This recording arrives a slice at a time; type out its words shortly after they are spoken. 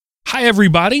Hi,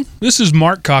 everybody. This is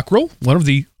Mark Cockrell, one of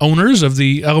the owners of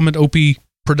the Element OP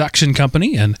production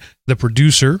company and the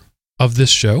producer of this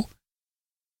show.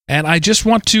 And I just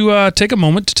want to take a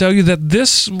moment to tell you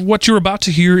that what you're about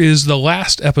to hear is the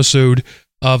last episode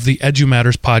of the Edu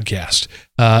Matters podcast,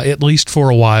 at least for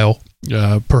a while,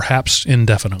 perhaps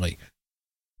indefinitely.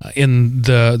 In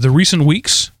the recent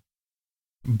weeks,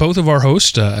 both of our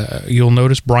hosts, you'll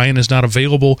notice Brian is not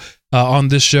available on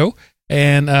this show,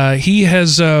 and he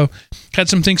has had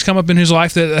some things come up in his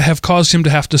life that have caused him to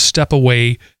have to step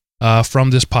away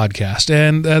from this podcast.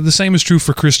 And the same is true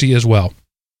for Christy as well.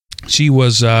 She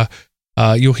was,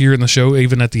 you'll hear in the show,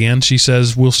 even at the end, she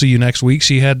says, we'll see you next week.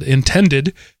 She had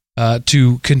intended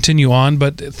to continue on,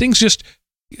 but things just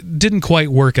didn't quite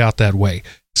work out that way.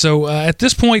 So at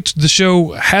this point, the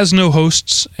show has no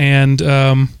hosts and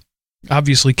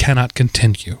obviously cannot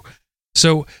continue.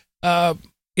 So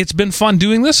it's been fun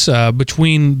doing this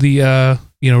between the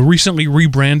recently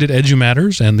rebranded Edu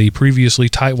Matters and the previously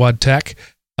Tightwad Tech.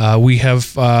 We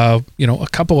have a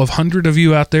couple of hundred of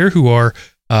you out there who are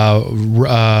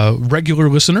regular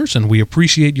listeners, and we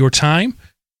appreciate your time,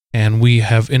 and we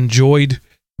have enjoyed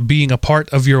being a part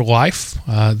of your life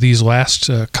these last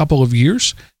couple of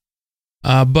years.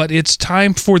 But it's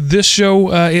time for this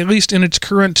show, at least in its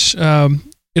current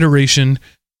iteration,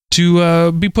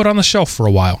 to be put on the shelf for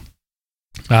a while.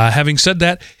 Having said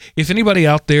that, if anybody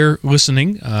out there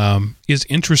listening is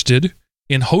interested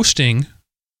in hosting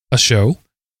a show,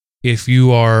 if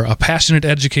you are a passionate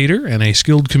educator and a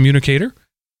skilled communicator,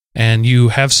 and you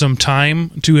have some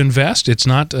time to invest, it's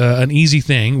not an easy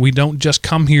thing. We don't just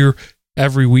come here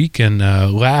every week and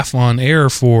laugh on air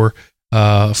for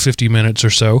 50 minutes or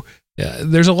so.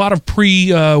 There's a lot of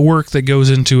pre-work that goes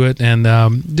into it, and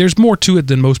there's more to it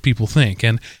than most people think.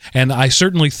 And I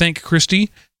certainly thank Christy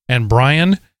and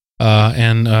Brian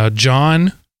and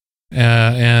John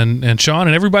and Sean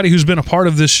and everybody who's been a part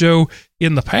of this show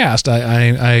in the past.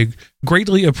 I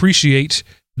greatly appreciate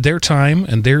their time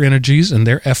and their energies and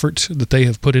their effort that they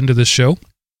have put into this show.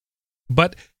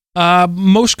 But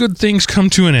most good things come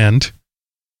to an end,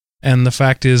 and the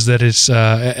fact is that it's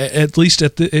at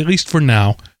least for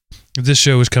now, this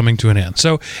show is coming to an end.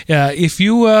 So if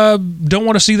you don't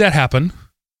want to see that happen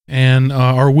and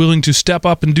are willing to step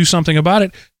up and do something about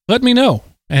it, let me know.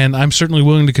 And I'm certainly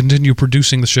willing to continue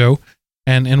producing the show,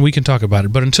 and we can talk about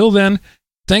it. But until then,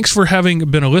 thanks for having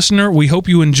been a listener. We hope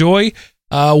you enjoy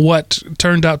what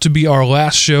turned out to be our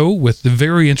last show with the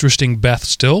very interesting Beth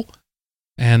Still.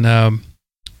 And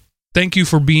thank you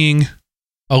for being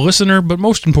a listener, but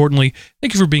most importantly,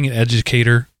 thank you for being an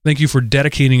educator. Thank you for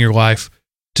dedicating your life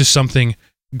to something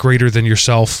greater than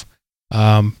yourself.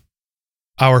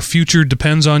 Our future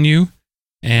depends on you,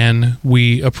 and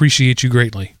we appreciate you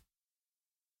greatly.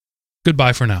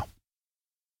 Goodbye for now.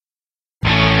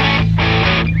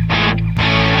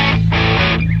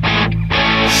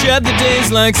 Shed the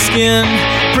days like skin,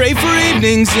 pray for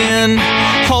evenings in,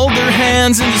 hold their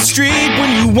hands in the street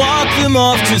when you walk them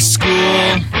off to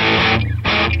school.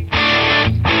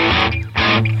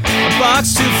 A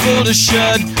box too full to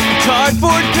shut, a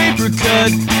cardboard paper cut,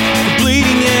 the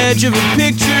bleeding edge of a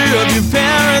picture of your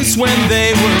parents when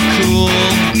they were cool.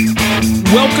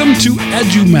 Welcome to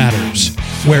Edu Matters,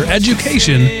 where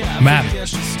education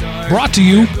matters. Brought to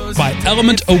you by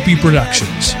Element OP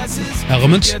Productions.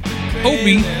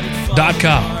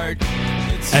 ElementsOP.com.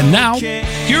 And now,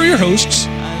 here are your hosts,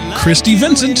 Christy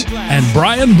Vincent and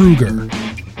Brian Bruger.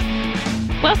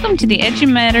 Welcome to the Edu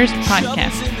Matters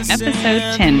podcast,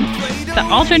 episode 10, the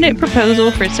alternate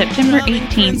proposal for September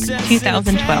 18th,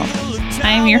 2012.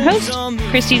 I am your host,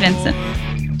 Christy Vincent.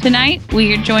 Tonight,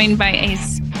 we are joined by a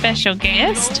special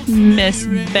guest, Miss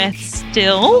Beth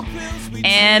Still,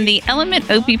 and the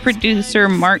Element OP producer,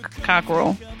 Mark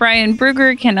Cockrell. Brian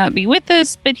Bruger cannot be with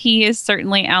us, but he is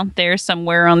certainly out there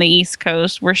somewhere on the East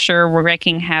Coast. We're sure we're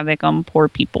wreaking havoc on poor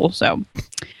people, so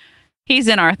he's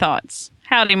in our thoughts.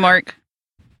 Howdy, Mark.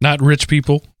 Not rich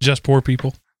people, just poor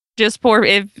people. Just poor.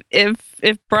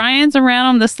 If Brian's around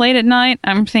on this late at night,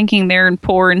 I'm thinking they're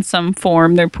poor in some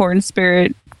form. They're poor in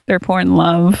spirit. They're poor in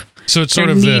love. So it's they're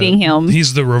sort of needing him.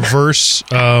 He's the reverse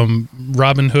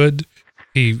Robin Hood.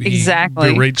 He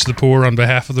exactly berates the poor on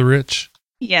behalf of the rich.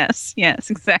 Yes,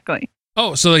 exactly.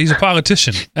 Oh, so he's a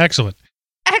politician. Excellent.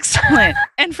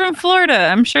 And from Florida.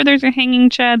 I'm sure there's a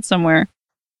hanging Chad somewhere.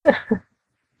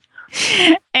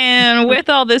 And with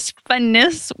all this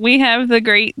funness, we have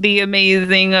the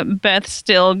amazing Beth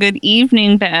Still. Good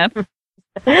evening, Beth.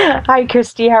 Hi,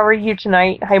 Christy. How are you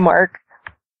tonight? Hi, Mark.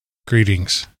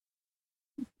 Greetings.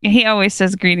 He always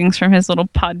says greetings from his little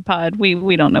pod.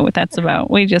 We don't know what that's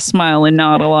about. We just smile and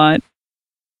nod a lot.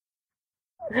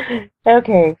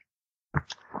 Okay.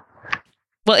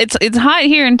 Well, it's hot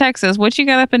here in Texas. What you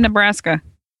got up in Nebraska?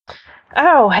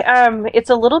 Oh, it's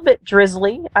a little bit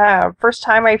drizzly. First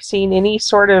time I've seen any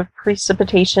sort of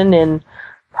precipitation in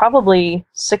probably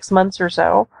 6 months or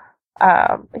so.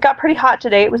 It got pretty hot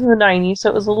today. It was in the 90s, so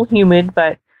it was a little humid,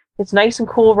 but it's nice and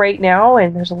cool right now,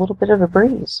 and there's a little bit of a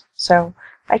breeze. So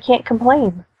I can't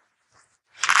complain.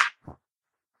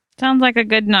 Sounds like a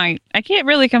good night. I can't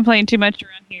really complain too much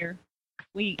around here.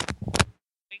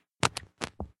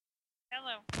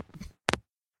 Hello.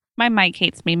 My mic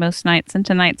hates me most nights, and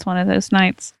tonight's one of those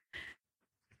nights.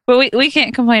 But we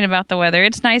can't complain about the weather.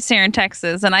 It's nice here in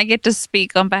Texas, and I get to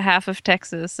speak on behalf of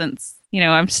Texas since,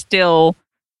 I'm still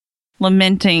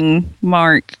lamenting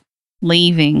Mark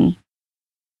leaving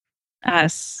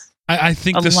us. I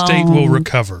think alone. the state will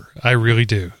recover. I really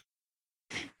do.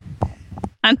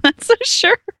 I'm not so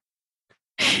sure.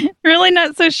 Really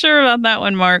not so sure about that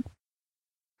one, Mark.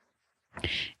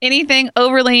 Anything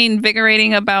overly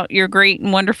invigorating about your great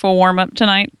and wonderful warm-up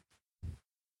tonight?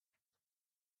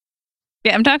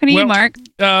 Yeah, I'm talking to you, Mark.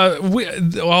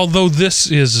 Although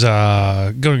this is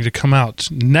going to come out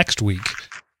next week,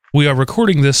 we are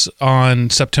recording this on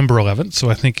September 11th, so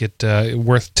I think it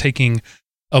worth taking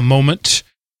a moment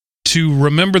to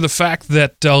remember the fact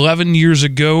that 11 years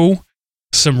ago,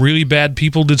 some really bad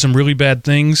people did some really bad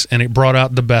things, and it brought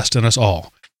out the best in us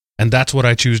all. And that's what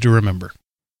I choose to remember.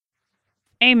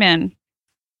 Amen.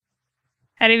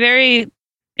 Had a very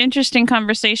interesting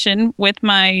conversation with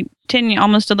my 10,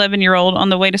 almost 11-year-old on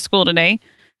the way to school today.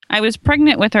 I was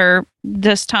pregnant with her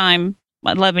this time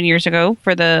 11 years ago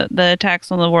for the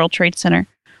attacks on the World Trade Center.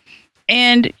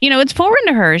 And, it's foreign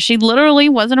to her. She literally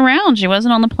wasn't around. She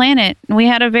wasn't on the planet. And we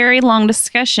had a very long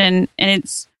discussion, and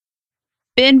it's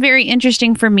been very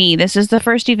interesting for me. This is the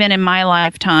first event in my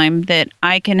lifetime that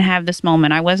I can have this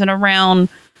moment. I wasn't around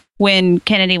when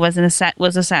Kennedy was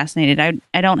assassinated.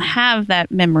 I don't have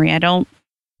that memory. I don't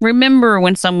remember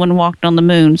when someone walked on the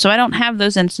moon. So I don't have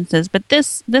those instances. But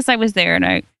this I was there, and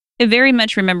I very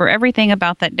much remember everything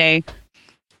about that day.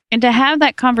 And to have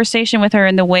that conversation with her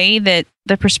in the way that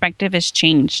the perspective has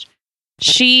changed.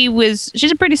 She's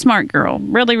a pretty smart girl.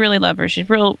 Really, really love her. She's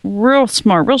real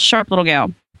smart, real sharp little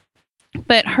gal.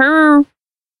 But her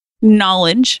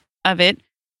knowledge of it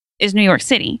is New York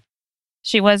City.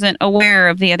 She wasn't aware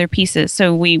of the other pieces.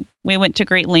 So we went to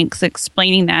great lengths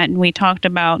explaining that, and we talked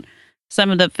about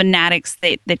some of the fanatics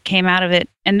that came out of it.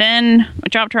 And then I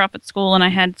dropped her off at school, and I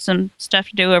had some stuff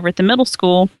to do over at the middle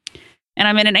school. And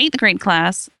I'm in an 8th grade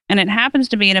class, and it happens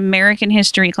to be an American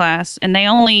history class. And they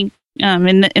only,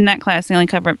 in that class, they only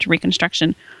cover up to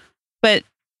Reconstruction. But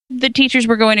the teachers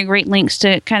were going to great lengths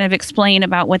to kind of explain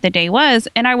about what the day was.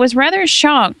 And I was rather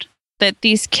shocked that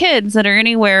these kids that are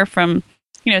anywhere from,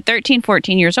 13,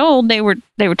 14 years old, they were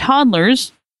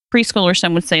toddlers, preschoolers,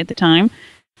 some would say at the time,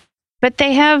 but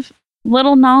they have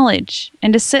little knowledge.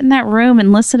 And to sit in that room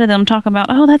and listen to them talk about,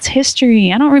 oh, that's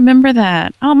history. I don't remember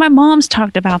that. Oh, my mom's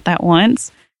talked about that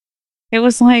once. It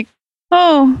was like,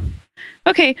 oh,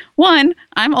 okay. 1,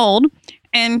 I'm old.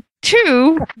 And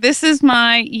 2, this is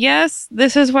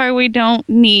why we don't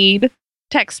need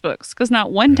textbooks, because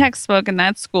not one textbook in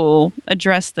that school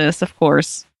addressed this, of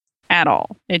course, at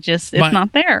all. It's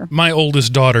not there. My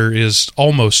oldest daughter is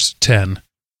almost 10,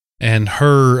 and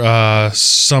her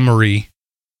summary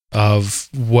of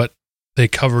what they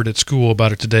covered at school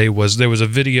about it today was there was a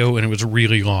video, and it was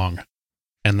really long,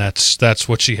 and that's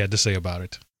what she had to say about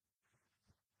it.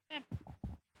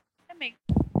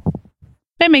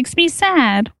 That makes me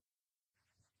sad.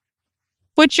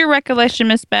 What's your recollection,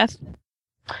 Miss Beth?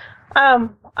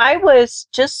 I was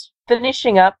just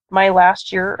finishing up my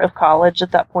last year of college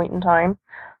at that point in time,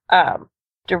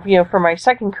 for my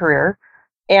second career,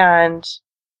 and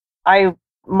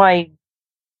my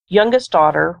youngest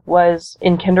daughter was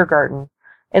in kindergarten,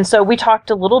 and so we talked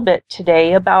a little bit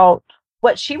today about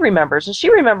what she remembers, and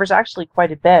she remembers actually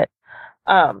quite a bit.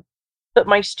 But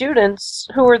my students,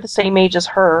 who are the same age as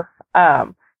her,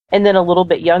 and then a little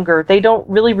bit younger, they don't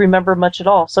really remember much at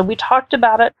all. So we talked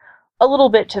about it a little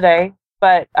bit today,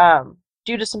 but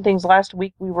due to some things last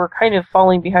week, we were kind of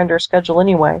falling behind our schedule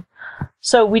anyway.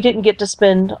 So we didn't get to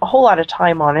spend a whole lot of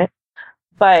time on it.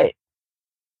 But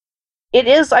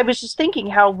I was just thinking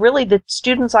how really the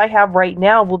students I have right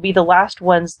now will be the last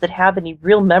ones that have any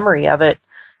real memory of it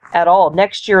at all.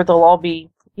 Next year, they'll all be,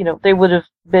 they would have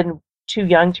been too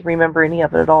young to remember any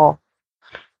of it at all.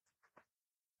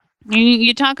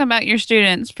 You talk about your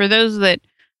students. For those that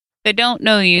don't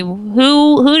know you,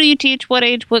 who do you teach, what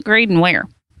age, what grade, and where?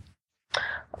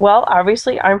 Well,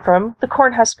 obviously, I'm from the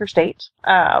Cornhusker State,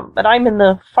 but I'm in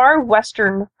the far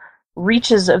western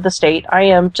reaches of the state. I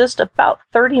am just about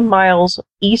 30 miles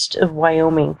east of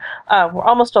Wyoming. We're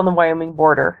almost on the Wyoming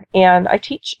border. And I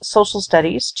teach social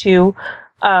studies to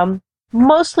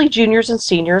mostly juniors and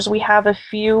seniors. We have a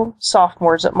few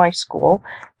sophomores at my school.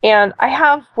 And I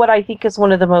have what I think is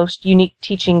one of the most unique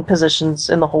teaching positions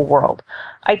in the whole world.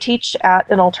 I teach at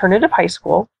an alternative high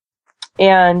school,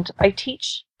 and I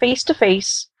teach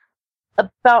face-to-face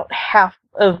about half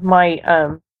of my,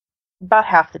 about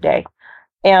half the day.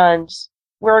 And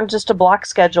we're on just a block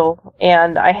schedule,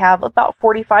 and I have about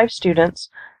 45 students.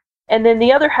 And then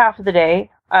the other half of the day,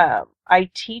 I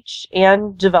teach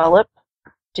and develop,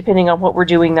 depending on what we're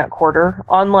doing that quarter,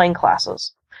 online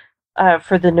classes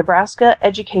for the Nebraska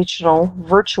Educational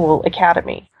Virtual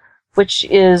Academy, which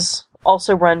is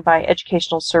also run by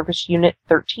Educational Service Unit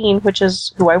 13, which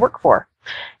is who I work for.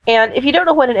 And if you don't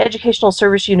know what an Educational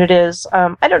Service Unit is,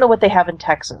 I don't know what they have in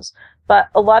Texas, but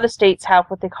a lot of states have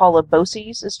what they call a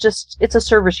BOCES. It's a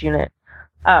service unit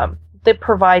that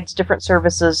provides different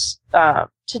services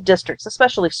to districts,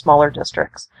 especially smaller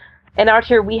districts. And out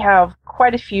here we have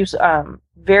quite a few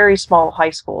very small high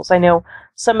schools. I know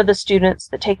some of the students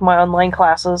that take my online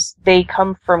classes, they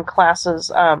come from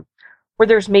classes where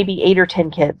there's maybe 8 or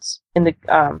 10 kids in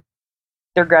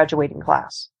their graduating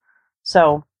class.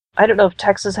 So I don't know if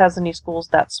Texas has any schools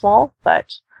that small,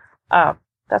 but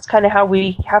that's kind of how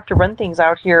we have to run things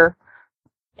out here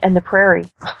in the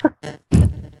prairie.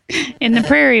 In the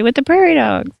prairie with the prairie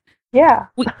dogs. Yeah.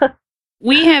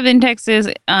 We have in Texas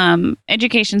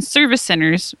education service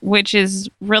centers, which is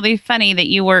really funny that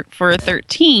you work for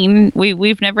 13.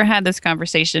 We've never had this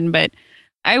conversation, but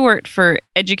I worked for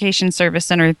Education Service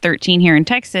Center 13 here in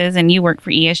Texas, and you work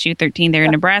for ESU 13 there in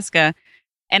Nebraska.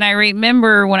 And I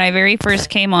remember when I very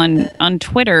first came on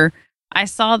Twitter, I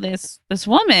saw this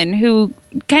woman who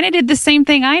kind of did the same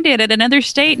thing I did at another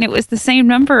state, and it was the same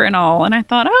number and all. And I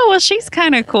thought, oh, well, she's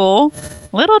kind of cool.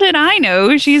 Little did I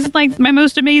know, she's like my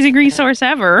most amazing resource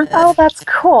ever. Oh, that's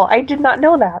cool. I did not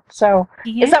know that. So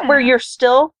Yeah. Is that where you're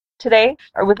still today?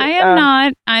 Or with I am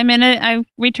not. I've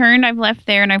returned, I've left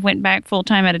there, and I've went back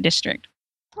full-time at a district.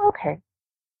 Okay.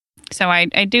 So I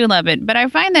do love it. But I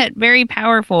find that very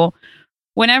powerful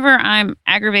whenever I'm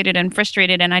aggravated and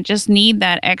frustrated and I just need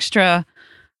that extra,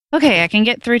 okay, I can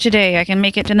get through today, I can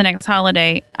make it to the next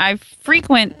holiday. I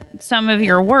frequent some of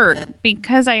your work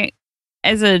because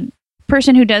as a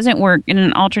person who doesn't work in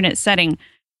an alternate setting,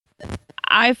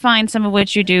 I find some of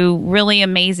what you do really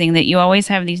amazing, that you always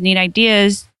have these neat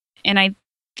ideas. And I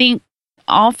think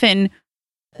often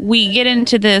we get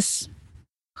into this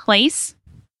place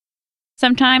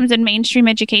sometimes in mainstream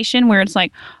education where it's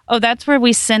like, oh, that's where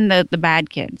we send the bad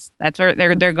kids. That's where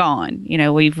they're gone. You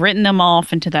know, we've written them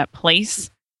off into that place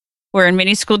where in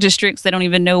many school districts, they don't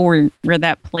even know where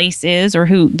that place is or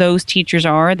who those teachers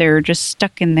are. They're just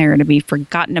stuck in there to be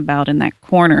forgotten about in that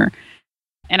corner.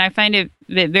 And I find it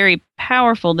very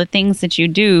powerful, the things that you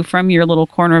do from your little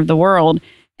corner of the world.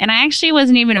 And I actually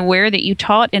wasn't even aware that you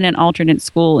taught in an alternate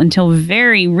school until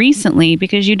very recently,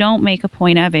 because you don't make a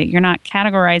point of it. You're not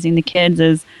categorizing the kids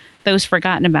as those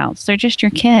forgotten about. They're just your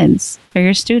kids. They're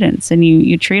your students. And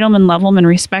you treat them and love them and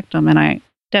respect them. And I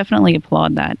definitely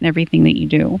applaud that in everything that you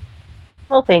do.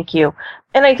 Well, thank you.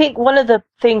 And I think one of the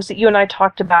things that you and I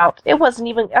talked about, I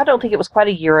don't think it was quite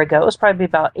a year ago. It was probably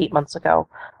about 8 months ago.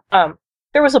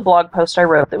 There was a blog post I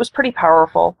wrote that was pretty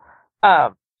powerful,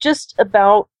 just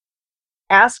about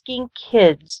asking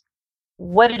kids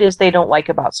what it is they don't like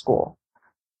about school.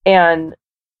 And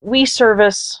we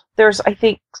service, there's, I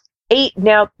think, 8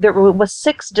 now. There was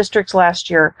 6 districts last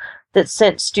year that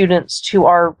sent students to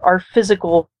our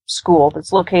physical school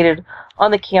that's located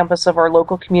on the campus of our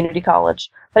local community college.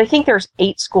 But I think there's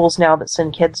 8 schools now that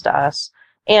send kids to us.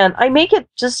 And I make it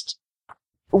just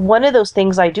one of those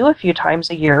things I do a few times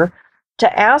a year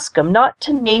to ask them, not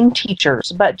to name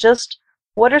teachers, but just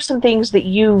what are some things that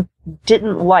you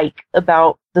didn't like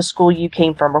about the school you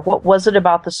came from, or what was it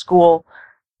about the school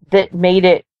that made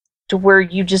it to where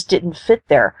you just didn't fit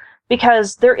there?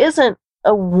 Because there isn't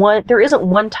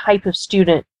one type of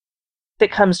student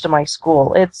that comes to my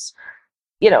school. It's,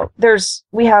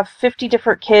 we have 50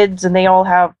 different kids and they all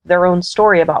have their own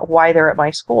story about why they're at my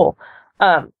school.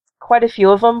 Quite a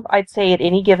few of them, I'd say at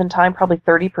any given time, probably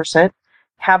 30%,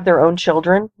 have their own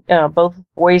children, both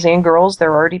boys and girls.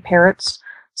 They're already parents.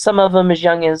 Some of them as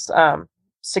young as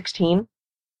 16.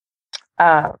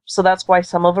 So that's why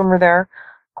some of them are there.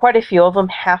 Quite a few of them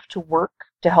have to work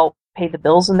to help pay the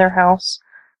bills in their house.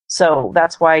 So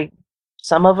that's why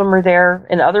some of them are there.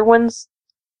 And other ones,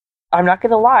 I'm not going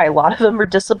to lie, a lot of them are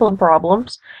discipline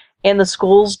problems. And the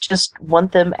schools just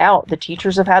want them out. The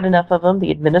teachers have had enough of them.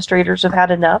 The administrators have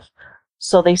had enough.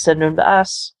 So they send them to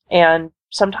us. And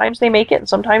sometimes they make it and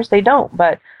sometimes they don't.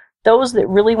 But those that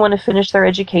really want to finish their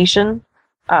education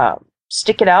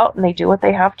stick it out and they do what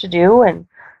they have to do. And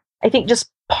I think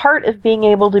just part of being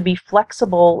able to be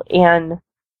flexible and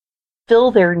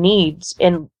fill their needs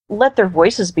and let their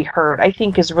voices be heard, I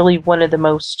think is really one of the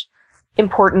most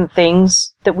important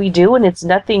things that we do. And it's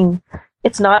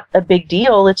not a big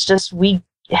deal. It's just we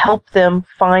help them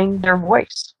find their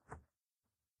voice.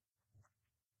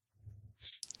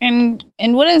 And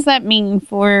what does that mean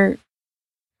for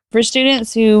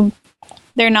students who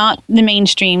they're not the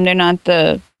mainstream, they're not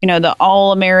the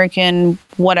all American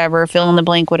whatever, fill in the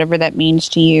blank, whatever that means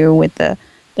to you, with the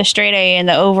straight A and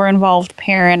the over involved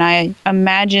parent? I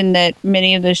imagine that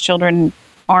many of those children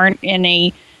aren't in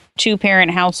a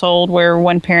 2-parent household where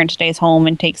one parent stays home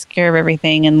and takes care of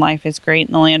everything and life is great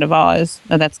in the land of Oz.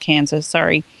 Oh, that's Kansas,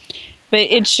 sorry. But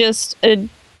it's just a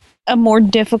more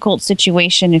difficult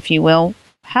situation, if you will.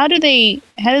 How do they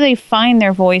find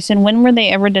their voice, and when were they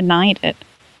ever denied it?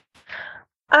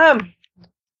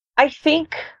 I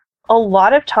think a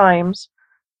lot of times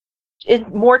in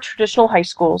more traditional high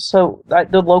schools, so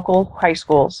the local high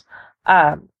schools,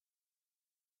 a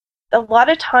lot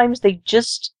of times they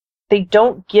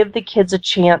don't give the kids a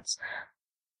chance.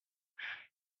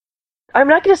 I'm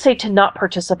not going to say to not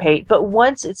participate, but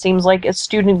once it seems like a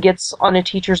student gets on a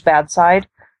teacher's bad side,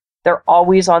 they're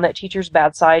always on that teacher's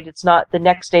bad side. It's not the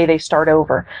next day they start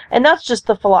over. And that's just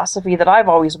the philosophy that I've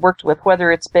always worked with,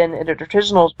 whether it's been in a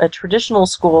traditional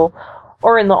school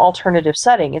or in the alternative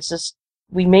setting. It's just,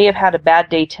 we may have had a bad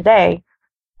day today,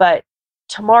 but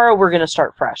tomorrow we're going to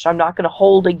start fresh. I'm not going to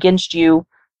hold against you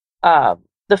the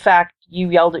fact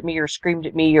you yelled at me or screamed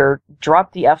at me or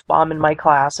dropped the F-bomb in my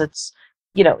class. It's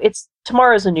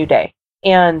tomorrow's a new day.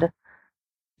 And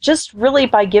just really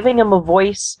by giving them a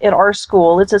voice in our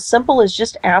school, it's as simple as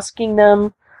just asking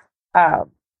them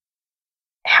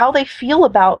how they feel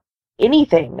about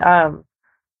anything.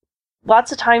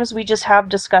 Lots of times we just have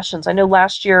discussions. I know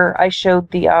last year I showed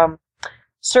the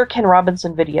Sir Ken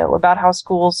Robinson video about how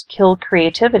schools kill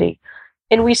creativity.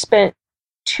 And we spent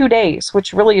 2 days,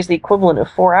 which really is the equivalent of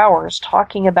 4 hours,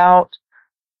 talking about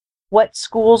what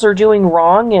schools are doing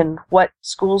wrong and what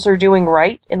schools are doing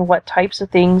right and what types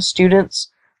of things students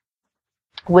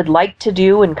would like to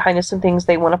do and kind of some things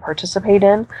they want to participate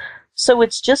in. So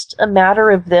it's just a matter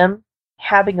of them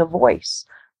having a voice.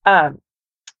 I'd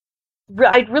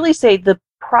really say the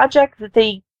project that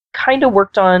they kind of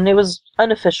worked on, it was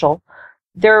unofficial.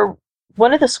 They're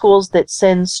one of the schools that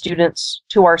sends students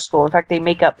to our school. In fact, they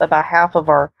make up about half of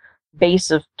our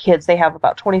base of kids. They have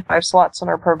about 25 slots in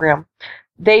our program.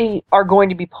 They are going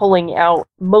to be pulling out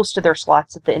most of their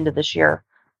slots at the end of this year.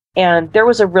 And there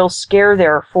was a real scare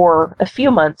there for a few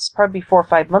months, probably 4 or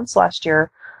 5 months last year,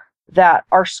 that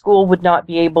our school would not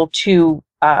be able to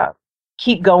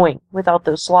keep going without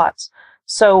those slots.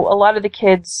 So a lot of the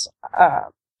kids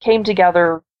came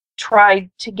together, tried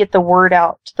to get the word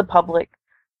out to the public,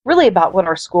 really about what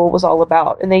our school was all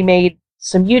about. And they made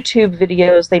some YouTube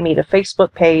videos, they made a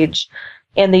Facebook page,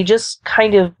 and they just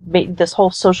kind of made this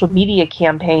whole social media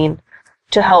campaign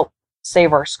to help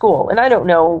save our school. And I don't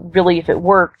know really if it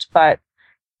worked, but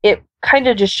it kind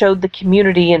of just showed the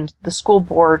community and the school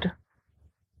board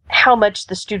how much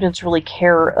the students really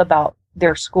care about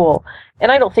their school.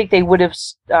 And I don't think they would have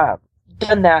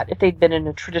done that if they'd been in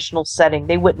a traditional setting.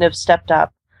 They wouldn't have stepped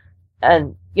up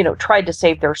and, tried to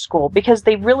save their school, because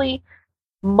they really,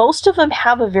 most of them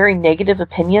have a very negative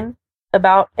opinion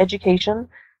about education.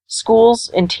 Schools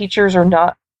and teachers are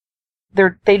not,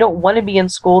 they don't want to be in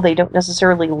school. They don't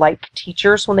necessarily like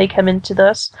teachers when they come into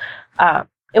this. And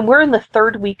we're in the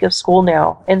 3rd week of school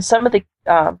now. And some of the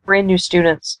brand new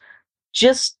students,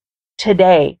 just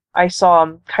today, I saw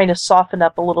them kind of soften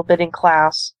up a little bit in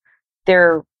class.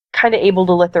 They're kind of able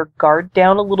to let their guard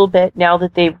down a little bit now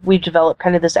that we've developed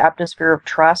kind of this atmosphere of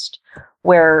trust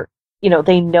where,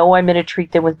 they know I'm going to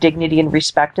treat them with dignity and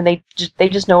respect. And they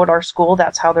just know at our school,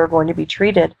 that's how they're going to be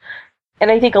treated. And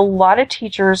I think a lot of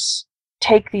teachers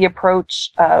take the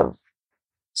approach of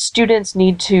students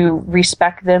need to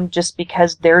respect them just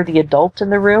because they're the adult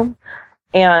in the room.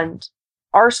 And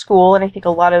our school, and I think a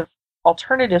lot of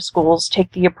alternative schools,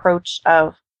 take the approach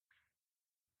of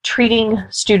treating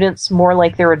students more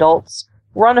like they're adults.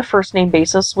 We're on a first name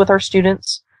basis with our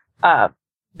students.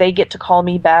 They get to call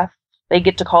me Beth. They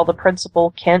get to call the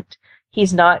principal Kent.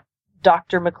 He's not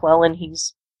Dr. McClellan,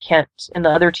 he's Kent. And the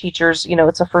other teachers,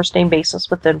 it's a first name basis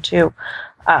with them too.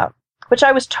 Which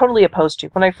I was totally opposed to.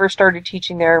 When I first started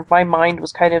teaching there, my mind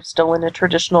was kind of still in a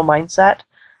traditional mindset,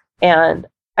 and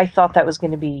I thought that was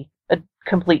going to be a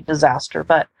complete disaster.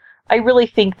 But I really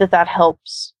think that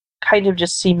helps kind of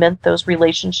just cement those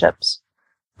relationships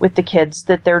with the kids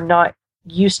that they're not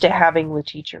used to having with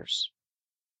teachers.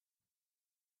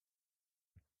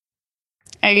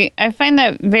 I find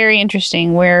that very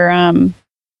interesting where,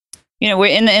 we're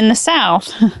in the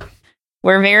South,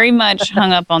 we're very much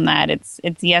hung up on that. It's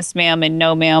yes, ma'am, and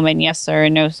no, ma'am, and yes, sir,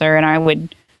 and no, sir. And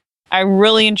I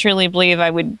really and truly believe I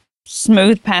would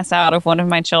smooth pass out if one of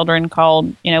my children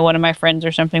called, one of my friends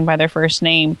or something by their first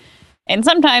name. And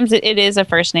sometimes it is a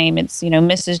first name. It's,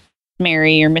 Mrs.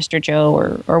 Mary or Mr.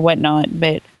 Joe or whatnot.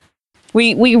 But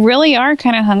we really are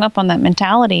kind of hung up on that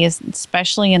mentality,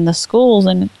 especially in the schools.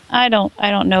 And I don't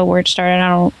know where it started.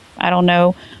 I don't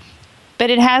know. But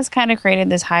it has kind of created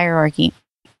this hierarchy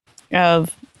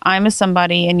of I'm a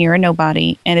somebody and you're a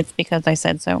nobody, and it's because I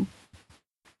said so.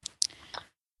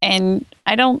 And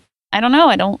I don't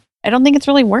know. I don't think it's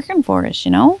really working for us,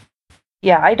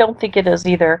 Yeah, I don't think it is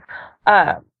either.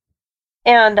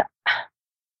 And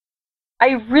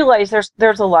I realize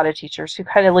there's a lot of teachers who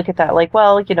kind of look at that like,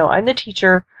 well, I'm the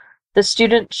teacher. The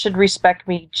student should respect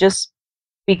me just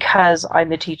because I'm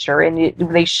the teacher, and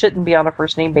they shouldn't be on a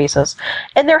first name basis.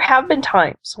 And there have been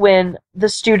times when the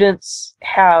students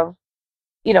have,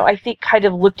 I think kind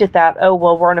of looked at that, oh,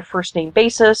 well, we're on a first name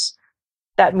basis.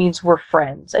 That means we're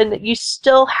friends. And you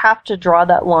still have to draw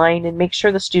that line and make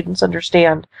sure the students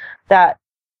understand that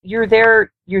you're there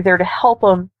to help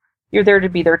them. You're there to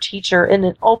be their teacher. In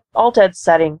an alt-ed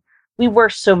setting, we wear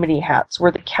so many hats.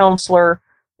 We're the counselor.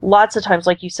 Lots of times,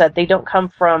 like you said, they don't come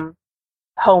from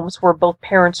homes where both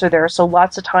parents are there. So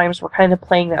lots of times we're kind of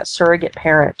playing that surrogate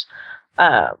parent.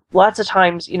 Lots of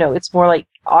times, it's more like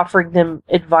offering them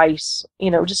advice,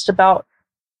 just about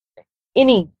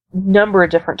any number of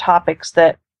different topics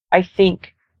that I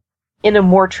think in a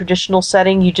more traditional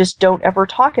setting, you just don't ever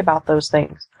talk about those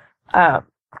things.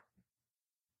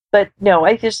 But no,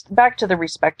 back to the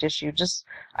respect issue,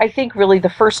 I think really the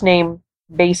first name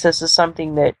basis is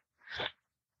something that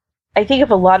I think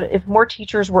if more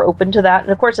teachers were open to that,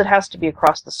 and of course it has to be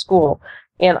across the school,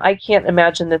 and I can't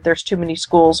imagine that there's too many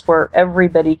schools where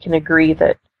everybody can agree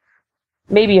that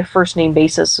maybe a first name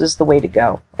basis is the way to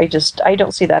go. I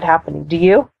don't see that happening. Do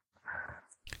you?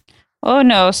 Oh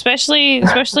no, especially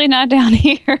not down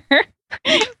here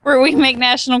where we make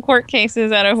national court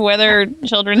cases out of whether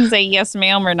children say yes,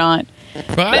 ma'am or not.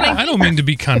 But I don't mean to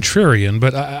be contrarian,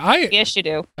 but I yes, you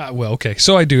do. Well, okay,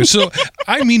 so I do. So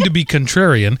I mean to be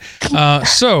contrarian.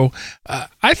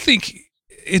 I think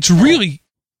it's really,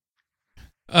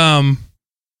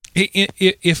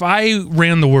 if I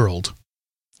ran the world,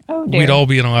 we'd all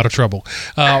be in a lot of trouble.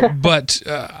 But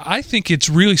I think it's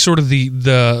really sort of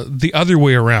the other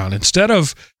way around. Instead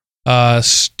of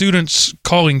students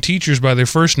calling teachers by their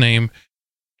first name,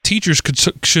 teachers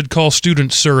should call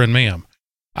students sir and ma'am.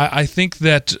 I think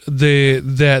that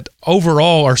that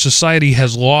overall our society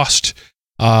has lost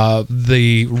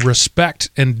the respect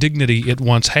and dignity it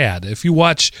once had. If you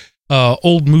watch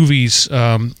old movies,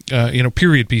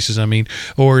 period pieces,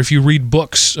 or if you read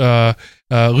books,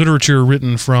 literature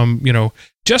written from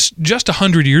just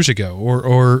 100 years ago,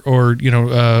 or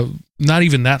not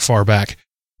even that far back,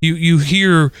 you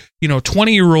hear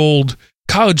 20-year-old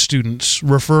college students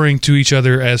referring to each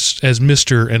other as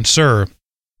Mr. and Sir.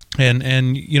 And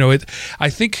I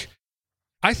think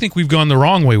we've gone the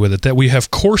wrong way with it, that we have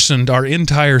coarsened our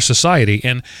entire society.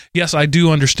 And yes, I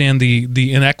do understand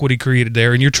the inequity created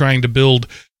there, and you're trying to build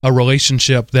a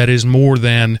relationship that is more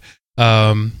than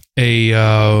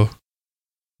a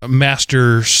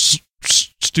master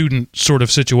student sort of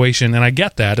situation. And I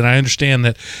get that, and I understand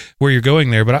that where you're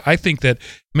going there. But I think that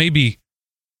maybe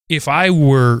if I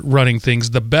were running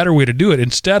things, the better way to do it,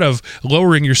 instead of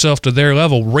lowering yourself to their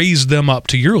level, raise them up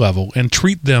to your level and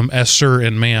treat them as sir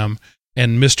and ma'am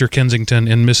and Mr. Kensington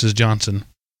and Mrs. Johnson.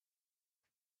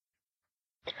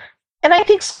 And I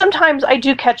think sometimes I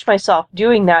do catch myself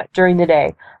doing that during the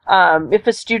day. If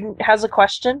a student has a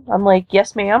question, I'm like,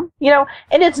 yes, ma'am.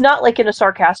 And it's not like in a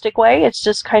sarcastic way. It's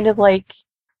just kind of like,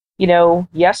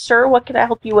 yes, sir, what can I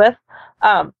help you with?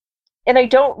 And I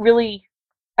don't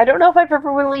know if I've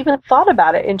ever really even thought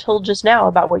about it until just now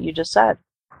about what you just said.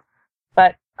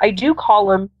 But I do call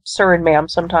them sir and ma'am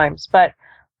sometimes. But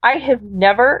I have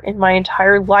never in my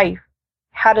entire life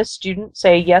had a student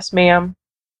say yes, ma'am,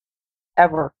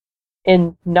 ever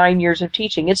in 9 years of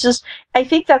teaching. It's just, I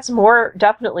think that's more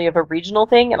definitely of a regional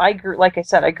thing. And like I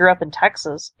said, I grew up in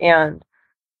Texas, and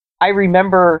I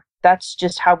remember that's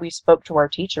just how we spoke to our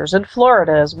teachers, in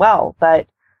Florida as well. But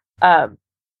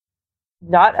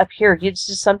not up here. It's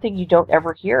just something you don't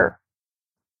ever hear.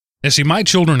 And see, my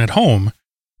children at home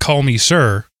call me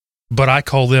sir, but I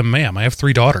call them ma'am. I have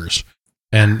 3 daughters,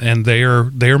 and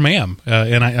they're ma'am.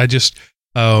 And I just,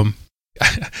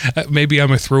 maybe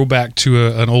I'm a throwback to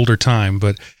an older time,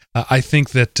 but I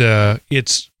think that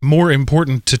it's more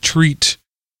important to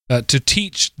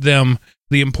teach them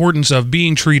the importance of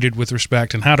being treated with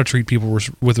respect and how to treat people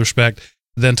with respect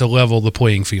than to level the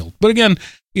playing field. But again,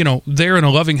 they're in a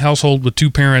loving household with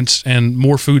two parents and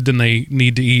more food than they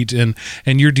need to eat, and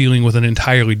you're dealing with an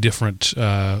entirely different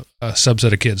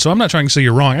subset of kids. So I'm not trying to say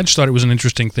you're wrong. I just thought it was an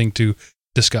interesting thing to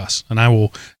discuss, and I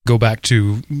will go back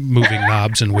to moving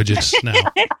knobs and widgets now.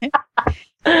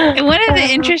 One of the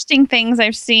interesting things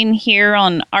I've seen here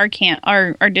on our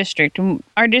district.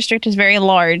 Our district is very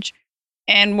large,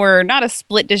 and we're not a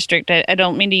split district. I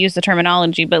don't mean to use the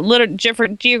terminology, but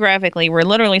geographically, we're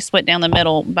literally split down the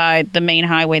middle by the main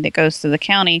highway that goes through the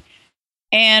county.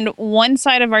 And one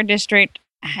side of our district,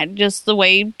 just the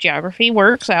way geography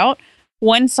works out,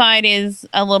 one side is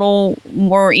a little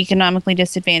more economically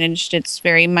disadvantaged. It's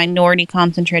very minority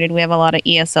concentrated. We have a lot of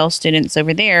ESL students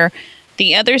over there.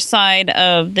 The other side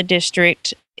of the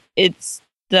district, it's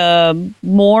the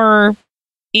more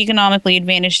economically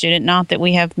advantaged student. Not that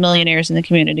we have millionaires in the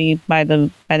community by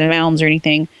the mounds or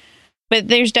anything, but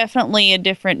there's definitely a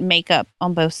different makeup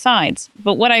on both sides.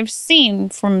 But what I've seen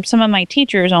from some of my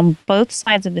teachers on both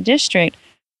sides of the district,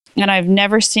 and I've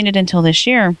never seen it until this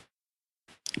year,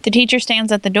 the teacher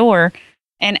stands at the door,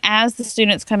 and as the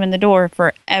students come in the door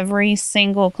for every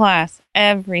single class,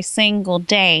 every single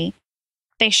day,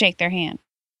 they shake their hand.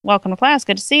 Welcome to class.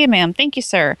 Good to see you, ma'am. Thank you,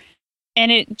 sir.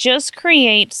 And it just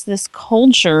creates this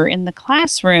culture in the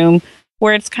classroom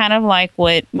where it's kind of like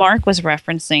what Mark was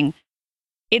referencing.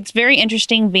 It's very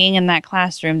interesting being in that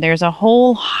classroom. There's a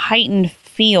whole heightened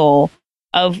feel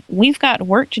of we've got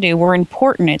work to do. We're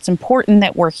important. It's important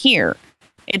that we're here.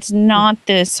 It's not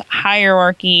this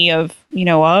hierarchy of,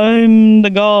 I'm the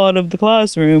god of the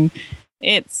classroom.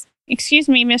 It's, excuse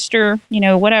me, Mr.,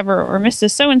 whatever, or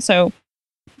Mrs. So-and-so,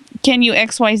 can you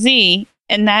XYZ?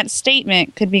 And that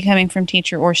statement could be coming from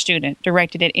teacher or student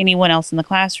directed at anyone else in the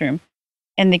classroom.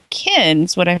 And the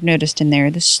kids, what I've noticed in there,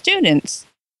 the students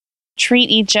treat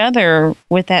each other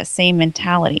with that same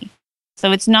mentality.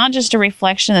 So it's not just a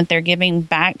reflection that they're giving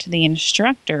back to the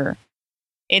instructor.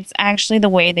 It's actually the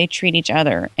way they treat each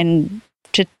other. And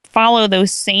to follow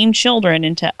those same children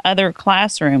into other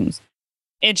classrooms,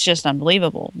 it's just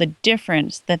unbelievable. The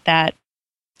difference that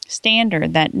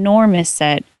standard, that norm is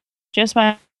set just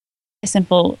by a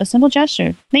simple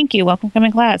gesture. Thank you. Welcome to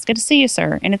coming class. Good to see you,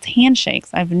 sir. And it's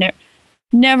handshakes. I've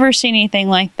never seen anything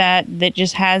like that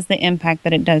just has the impact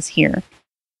that it does here.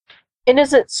 And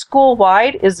is it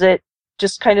school-wide? Is it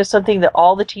just kind of something that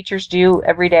all the teachers do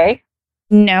every day?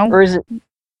 No. Or is it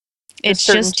it's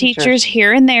just teachers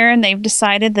here and there, and they've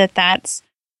decided that that's,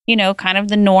 kind of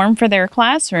the norm for their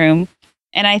classroom.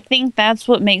 And I think that's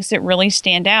what makes it really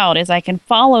stand out is I can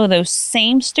follow those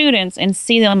same students and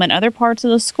see them in other parts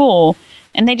of the school,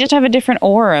 and they just have a different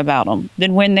aura about them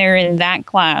than when they're in that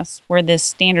class where this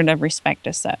standard of respect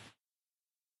is set.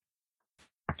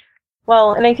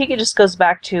 Well, and I think it just goes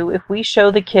back to if we show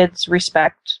the kids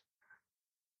respect,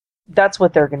 that's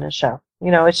what they're going to show.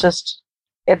 It's just,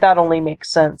 that only makes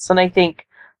sense. And I think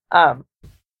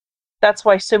that's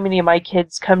why so many of my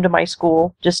kids come to my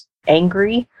school just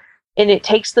angry. And it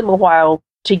takes them a while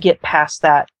to get past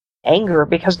that anger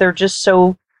because they're just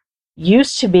so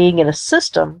used to being in a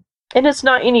system. And it's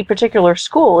not any particular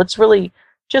school. It's really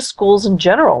just schools in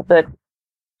general. But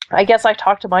I guess I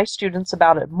talk to my students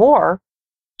about it more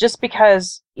just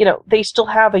because, they still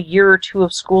have a year or two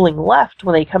of schooling left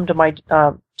when they come to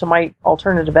my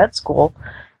alternative ed school.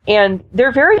 And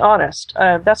they're very honest.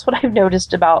 That's what I've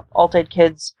noticed about alt ed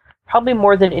kids, probably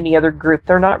more than any other group.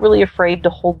 They're not really afraid to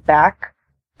hold back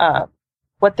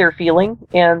what they're feeling,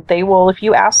 and they will, if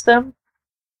you ask them,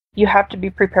 you have to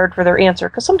be prepared for their answer,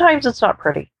 because sometimes it's not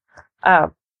pretty.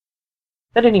 But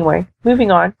anyway,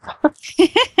 moving on.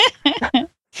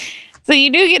 So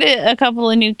you do get a couple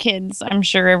of new kids, I'm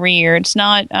sure, every year. It's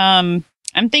not, I'm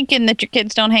thinking that your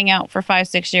kids don't hang out for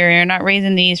 5-6 years. You're not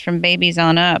raising these from babies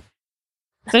on up.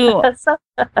 So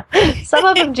some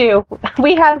of them do.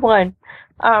 We had one.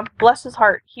 Bless his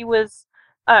heart. He was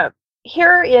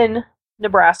here in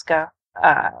Nebraska.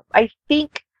 I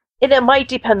think, and it might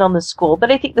depend on the school,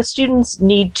 but I think the students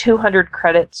need 200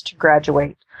 credits to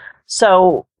graduate.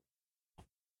 So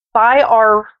by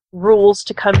our rules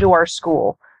to come to our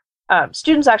school,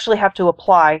 students actually have to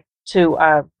apply to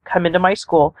come into my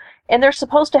school, and they're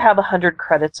supposed to have 100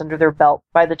 credits under their belt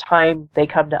by the time they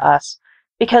come to us,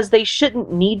 because they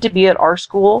shouldn't need to be at our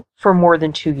school for more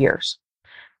than 2 years.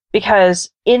 Because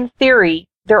in theory,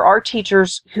 there are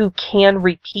teachers who can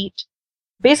repeat.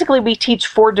 Basically, we teach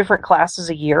 4 different classes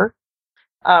a year.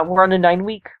 We're on a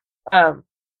 9-week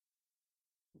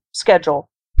schedule.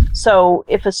 So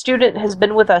if a student has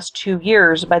been with us 2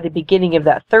 years, by the beginning of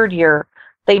that third year,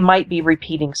 they might be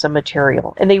repeating some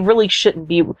material. And they really shouldn't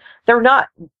be. They're not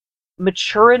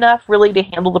mature enough really to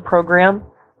handle the program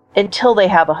until they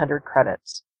have 100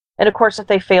 credits. And of course, if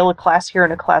they fail a class here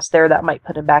and a class there, that might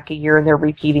put them back a year and they're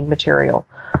repeating material.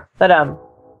 But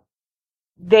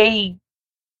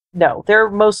they're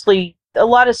mostly, a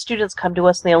lot of students come to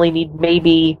us and they only need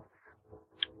maybe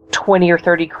 20 or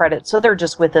 30 credits. So they're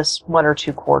just with us 1 or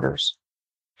 2 quarters.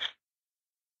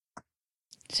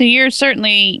 So you're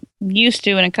certainly used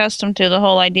to and accustomed to the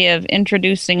whole idea of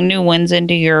introducing new ones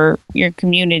into your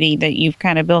community that you've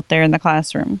kind of built there in the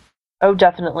classroom. Oh,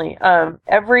 definitely.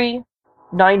 Every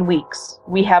 9 weeks,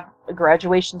 we have a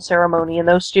graduation ceremony, and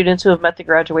those students who have met the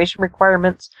graduation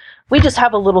requirements, we just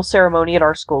have a little ceremony at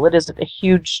our school. It isn't a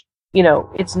huge,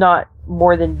 it's not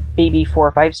more than maybe 4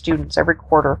 or 5 students every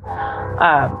quarter.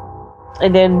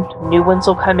 And then new ones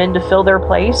will come in to fill their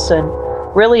place, and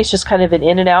really it's just kind of an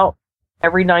in and out.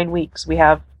 Every 9 weeks, we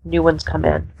have new ones come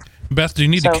in. Beth, do you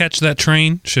need to catch that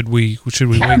train? Should we wait for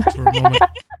a moment?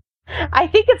 I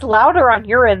think it's louder on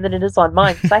your end than it is on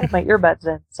mine because I have my earbuds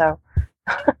in. So,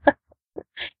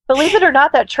 believe it or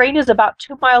not, that train is about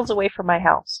 2 miles away from my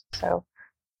house. So,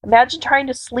 imagine trying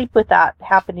to sleep with that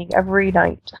happening every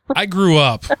night. I grew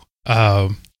up.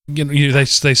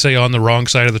 They say on the wrong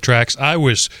side of the tracks. I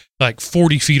was like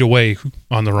 40 feet away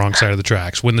on the wrong side of the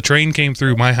tracks. When the train came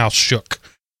through, my house shook.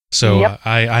 So Yep.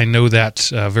 I know that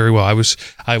very well. I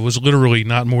was literally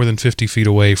not more than 50 feet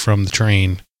away from the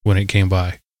train when it came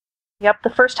by. Yep, the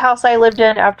first house I lived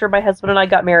in after my husband and I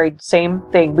got married, same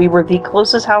thing. We were the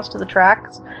closest house to the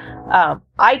tracks.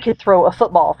 I could throw a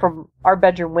football from our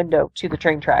bedroom window to the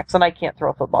train tracks, and I can't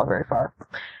throw a football very far.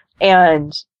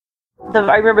 And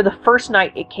I remember the first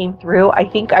night it came through, I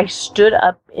think I stood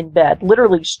up in bed,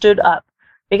 literally stood up,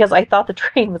 because I thought the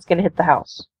train was going to hit the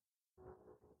house.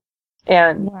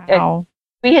 And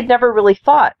we had never really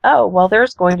thought, oh, well,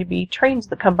 there's going to be trains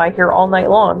that come by here all night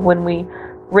long when we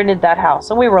rented that house.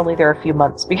 And we were only there a few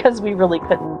months because we really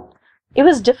couldn't. It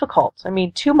was difficult. I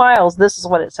mean, 2 miles, this is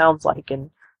what it sounds like. And,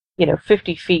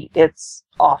 50 feet, it's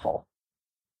awful.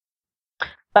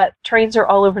 But trains are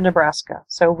all over Nebraska,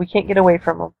 so we can't get away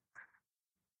from them.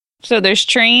 So there's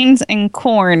trains and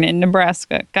corn in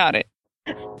Nebraska. Got it.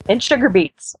 And sugar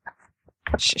beets.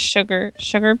 Sugar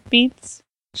beets?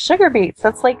 Sugar beets.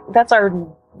 That's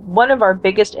one of our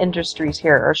biggest industries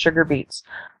here are sugar beets.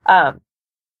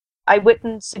 I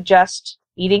wouldn't suggest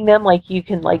eating them like you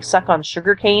can suck on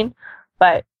sugar cane,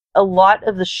 but a lot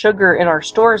of the sugar in our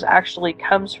stores actually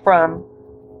comes from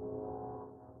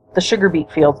the sugar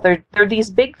beet fields. They're these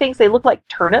big things. They look like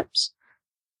turnips,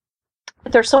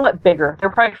 but they're somewhat bigger. They're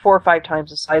probably 4 or 5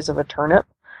 times the size of a turnip,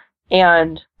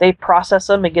 and they process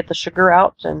them and get the sugar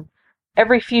out. And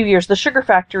every few years, the sugar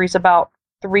factory is about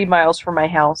 3 miles from my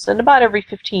house, and about every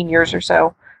 15 years or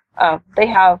so, they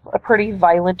have a pretty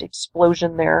violent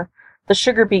explosion there. The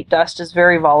sugar beet dust is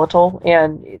very volatile,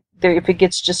 and if it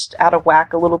gets just out of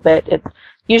whack a little bit, it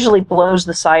usually blows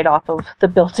the side off of the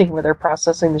building where they're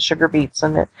processing the sugar beets,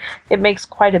 and it makes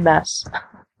quite a mess.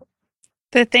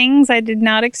 The things I did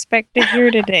not expect to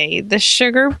hear today. The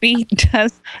sugar beet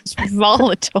dust is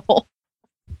volatile.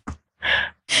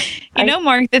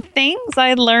 Mark, the things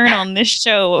I learn on this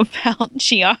show about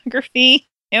geography,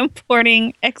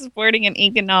 importing, exporting, and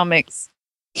economics,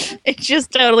 it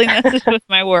just totally messes with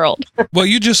my world. Well,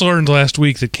 you just learned last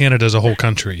week that Canada's a whole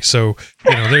country, so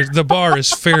the bar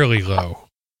is fairly low.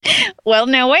 Well,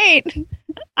 now wait.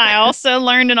 I also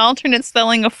learned an alternate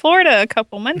spelling of Florida a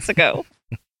couple months ago.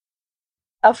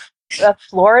 Of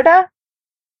Florida?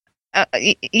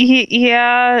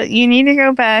 Yeah, you need to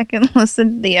go back and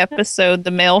listen to the episode,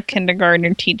 The Male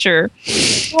Kindergarten Teacher,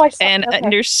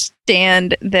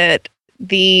 understand that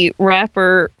the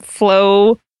rapper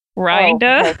Flo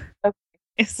Rida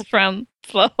is from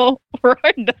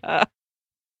Florida.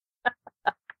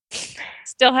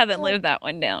 Still haven't lived that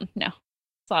one down. No,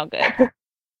 it's all good.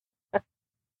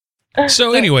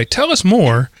 So anyway, tell us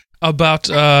more about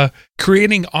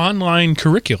creating online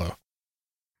curricula.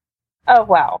 Oh,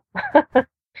 wow.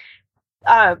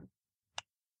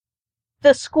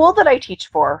 The school that I teach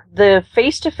for, the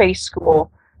face-to-face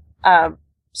school,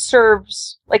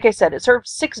 serves, like I said, it serves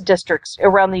 6 districts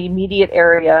around the immediate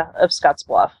area of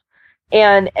Scottsbluff.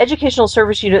 And Educational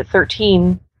Service Unit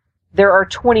 13, there are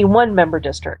 21 member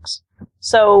districts.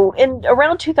 So in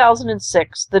around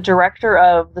 2006, the director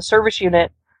of the service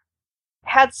unit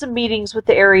had some meetings with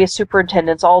the area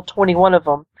superintendents, all 21 of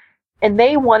them, and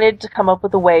they wanted to come up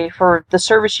with a way for the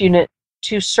service unit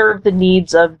to serve the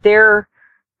needs of their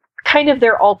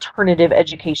alternative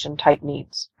education type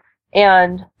needs.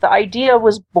 And the idea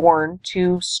was born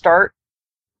to start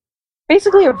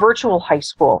basically a virtual high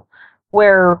school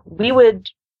where we would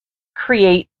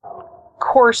create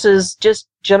courses, just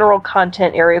general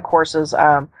content area courses,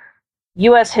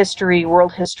 U.S. history,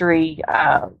 world history,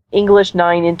 English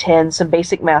 9 and 10, some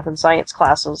basic math and science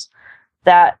classes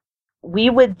that we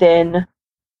would then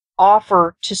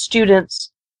offer to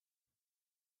students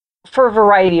for a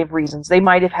variety of reasons. They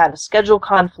might have had a schedule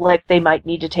conflict. They might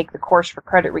need to take the course for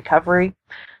credit recovery.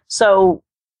 So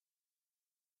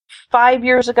 5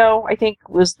 years ago, I think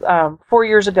it was 4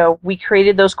 years ago, we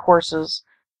created those courses.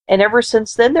 And ever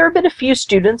since then, there have been a few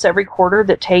students every quarter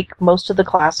that take most of the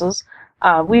classes.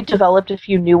 We've developed a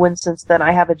few new ones since then.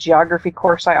 I have a geography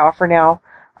course I offer now.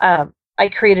 I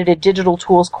created a digital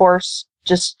tools course,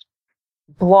 just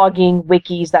blogging,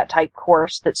 wikis, that type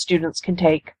course that students can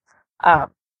take.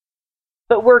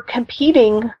 But we're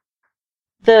competing.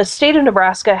 The state of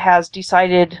Nebraska has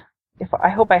decided, I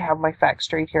hope I have my facts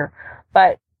straight here,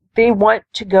 but they want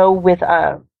to go with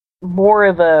more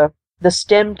of the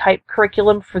STEM type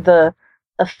curriculum for the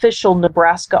official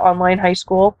Nebraska online high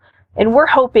school. And we're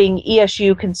hoping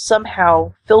ESU can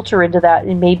somehow filter into that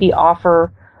and maybe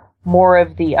offer more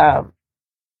of the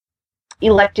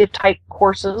elective type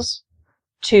courses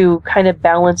to kind of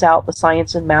balance out the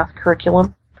science and math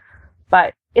curriculum.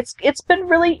 But it's been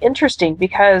really interesting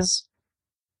because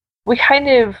we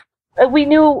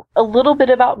knew a little bit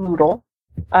about Moodle.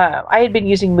 I had been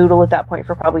using Moodle at that point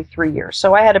for probably 3 years,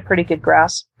 so I had a pretty good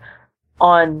grasp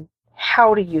on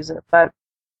how to use it. But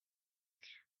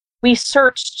we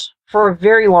searched for a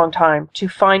very long time to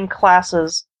find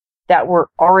classes that were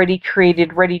already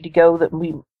created, ready to go, that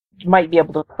we might be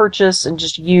able to purchase and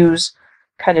just use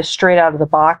kind of straight out of the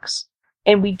box.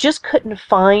 And we just couldn't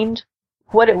find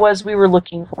what it was we were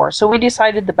looking for. So we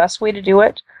decided the best way to do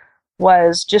it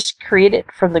was just create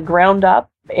it from the ground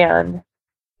up. And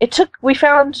we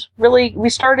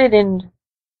started in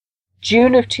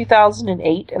June of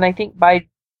 2008. And I think by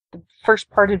the first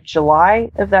part of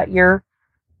July of that year,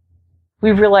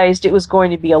 we realized it was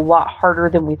going to be a lot harder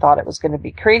than we thought it was going to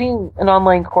be. Creating an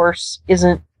online course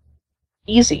isn't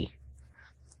easy.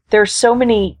 There's so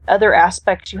many other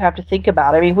aspects you have to think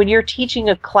about. I mean, when you're teaching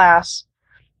a class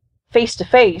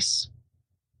face-to-face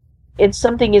and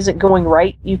something isn't going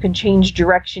right, you can change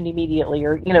direction immediately,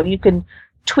 or you can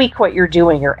tweak what you're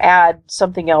doing or add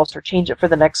something else or change it for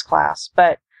the next class.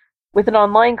 But with an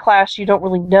online class, you don't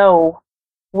really know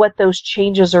what those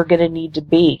changes are going to need to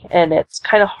be, and it's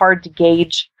kind of hard to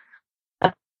gauge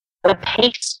the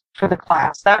pace for the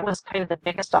class. That was kind of the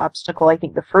biggest obstacle, I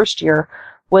think, the first year,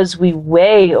 was we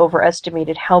way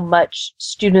overestimated how much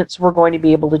students were going to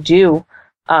be able to do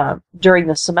during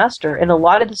the semester. And a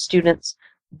lot of the students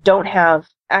don't have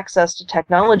access to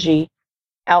technology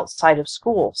outside of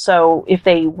school. So if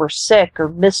they were sick or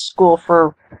missed school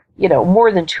for,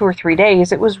 more than 2 or 3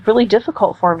 days, it was really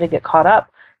difficult for them to get caught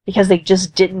up because they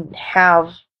just didn't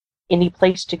have any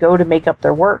place to go to make up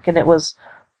their work. And it was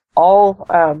all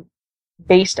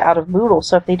based out of Moodle.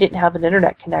 So if they didn't have an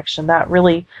internet connection, that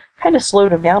really kind of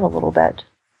slowed them down a little bit.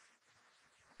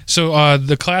 So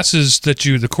the courses that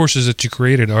you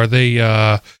created, are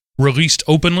they released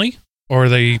openly, or are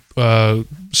they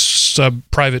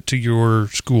private to your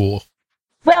school?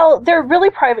 Well, they're really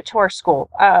private to our school.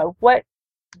 I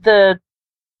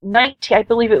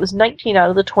believe it was 19 out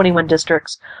of the 21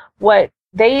 districts, what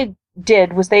they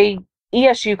did was they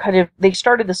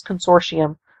started this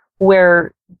consortium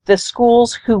where the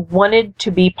schools who wanted to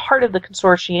be part of the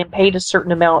consortium paid a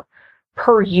certain amount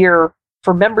per year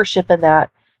for membership in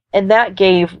that, and that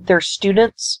gave their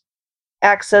students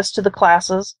access to the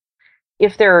classes.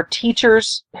 If there are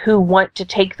teachers who want to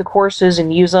take the courses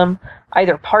and use them,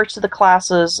 either parts of the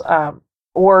classes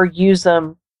or use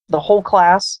them the whole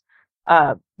class,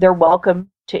 they're welcome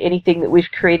to anything that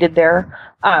we've created there.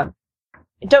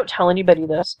 Don't tell anybody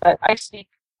this, but I speak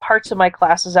parts of my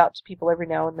classes out to people every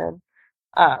now and then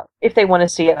if they want to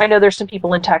see it. I know there's some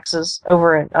people in Texas,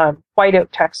 over in White Oak,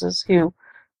 Texas, who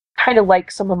kind of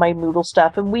like some of my Moodle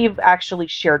stuff, and we've actually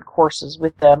shared courses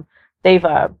with them. They've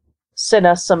sent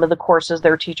us some of the courses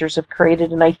their teachers have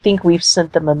created, and I think we've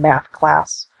sent them a math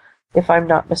class, if I'm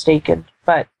not mistaken.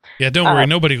 But yeah, don't worry,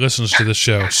 nobody listens to this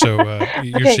show, so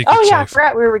your okay. secret's Oh yeah, I safe.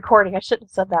 forgot we were recording. I shouldn't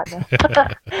have said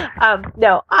that. No.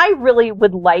 No, I really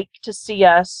would like to see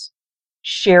us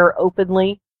share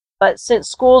openly, but since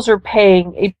schools are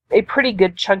paying a pretty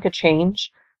good chunk of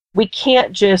change, we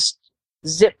can't just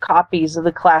zip copies of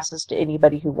the classes to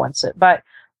anybody who wants it. But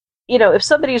if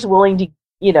somebody's willing to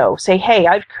say, hey,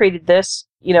 I've created this,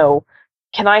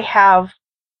 can I have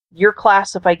your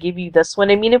class if I give you this one?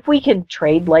 I mean, if we can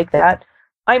trade like that,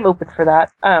 I'm open for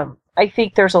that. I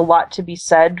think there's a lot to be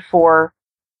said for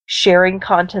sharing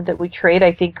content that we create.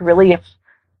 I think really if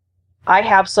I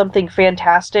have something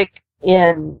fantastic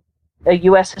in a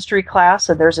U.S. history class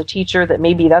and there's a teacher that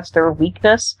maybe that's their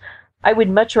weakness, I would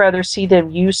much rather see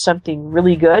them use something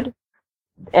really good.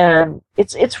 And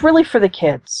it's really for the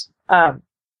kids. And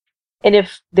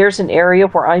if there's an area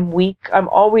where I'm weak, I'm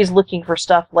always looking for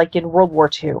stuff like in World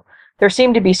War II. There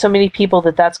seem to be so many people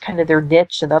that's kind of their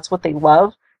niche and that's what they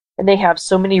love. And they have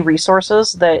so many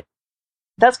resources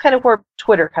that's kind of where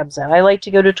Twitter comes in. I like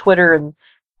to go to Twitter and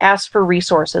ask for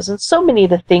resources. And so many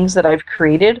of the things that I've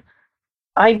created,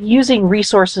 I'm using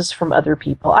resources from other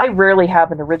people. I rarely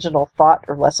have an original thought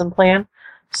or lesson plan.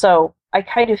 So I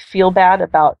kind of feel bad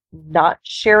about not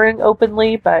sharing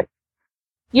openly, but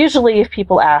usually if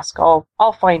people ask, I'll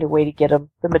find a way to get them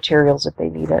the materials if they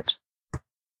need it.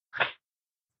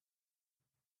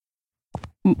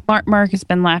 Mark has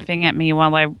been laughing at me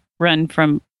while I run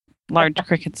from large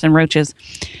crickets and roaches.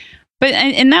 But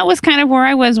and that was kind of where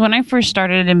I was when I first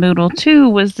started in Moodle too,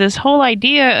 was this whole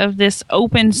idea of this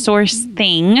open source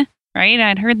thing, right?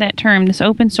 I'd heard that term, this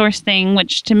open source thing,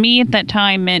 which to me at that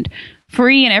time meant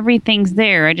free and everything's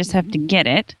there. I just have to get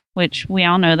it, which we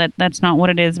all know that that's not what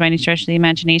it is by any stretch of the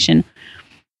imagination.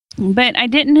 But I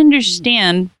didn't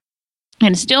understand,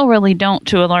 and still really don't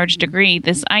to a large degree,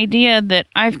 this idea that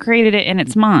I've created it and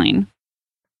it's mine.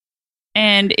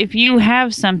 And if you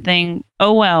have something,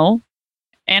 oh well,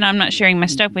 and I'm not sharing my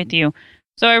stuff with you.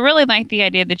 So I really like the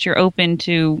idea that you're open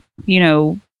to,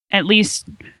 at least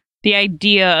the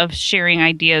idea of sharing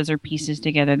ideas or pieces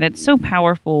together. That's so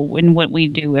powerful in what we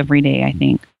do every day, I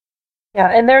think. Yeah,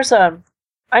 and there's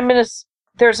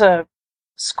a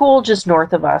school just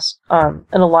north of us, in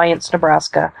Alliance,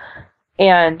 Nebraska,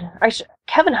 and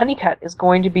Kevin Honeycutt is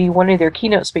going to be one of their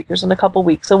keynote speakers in a couple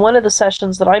weeks. And one of the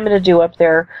sessions that I'm going to do up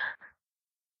there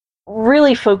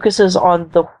really focuses on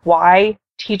the why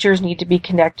teachers need to be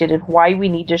connected and why we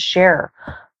need to share.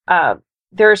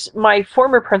 There's my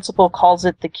former principal calls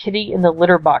it the kitty in the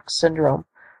litter box syndrome.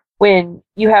 When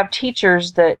you have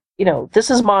teachers that, this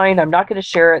is mine, I'm not going to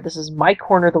share it, this is my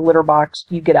corner of the litter box,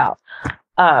 you get out.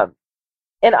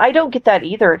 And I don't get that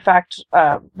either. In fact,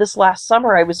 this last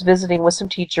summer I was visiting with some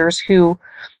teachers who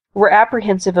were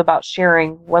apprehensive about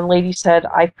sharing. One lady said,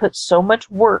 I've put so much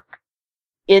work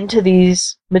into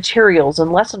these materials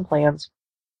and lesson plans.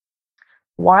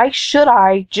 Why should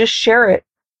I just share it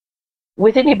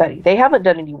with anybody? They haven't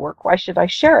done any work. Why should I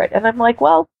share it? And I'm like,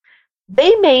 well,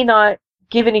 they may not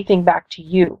give anything back to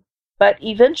you, but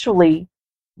eventually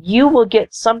you will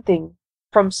get something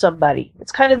from somebody.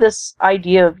 It's kind of this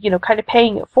idea of, kind of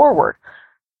paying it forward.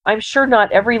 I'm sure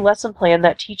not every lesson plan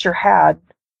that teacher had,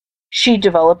 she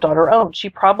developed on her own. She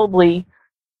probably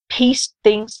pieced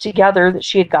things together that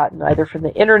she had gotten either from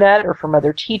the internet or from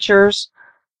other teachers.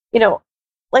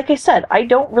 Like I said, I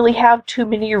don't really have too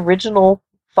many original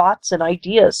thoughts and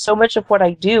ideas. So much of what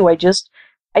I do,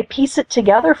 I piece it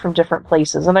together from different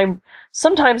places. And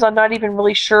sometimes I'm not even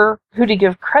really sure who to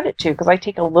give credit to, because I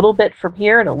take a little bit from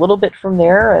here and a little bit from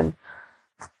there. And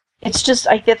it's just,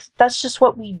 that's just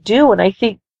what we do. And I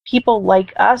think people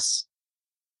like us,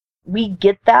 we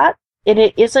get that. And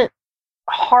it isn't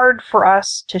hard for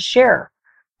us to share.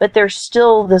 But there's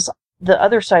still the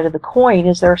other side of the coin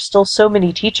is there are still so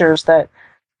many teachers that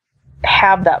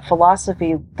have that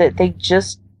philosophy that they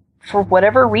just, for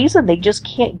whatever reason, they just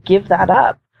can't give that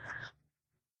up.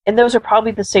 And those are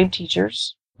probably the same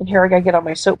teachers, and here I gotta get on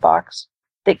my soapbox,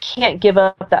 that can't give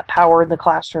up that power in the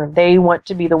classroom. They want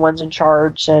to be the ones in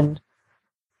charge, and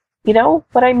you know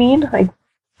what I mean?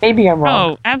 Maybe I'm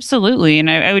wrong. Oh, absolutely. And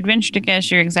I would venture to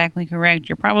guess you're exactly correct.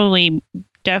 You're probably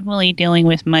definitely dealing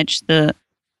with much the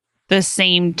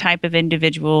same type of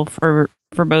individual for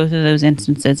both of those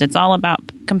instances. It's all about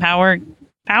power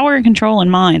and control in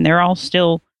mind. They're all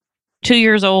still 2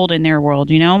 years old in their world,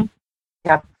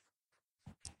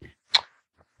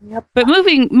 Yep. But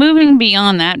moving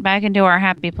beyond that, back into our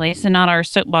happy place and not our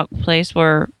soapbox place,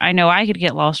 where I know I could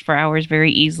get lost for hours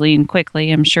very easily and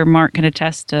quickly. I'm sure Mark can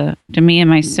attest to me and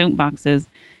my soapboxes.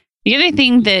 The other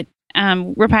thing that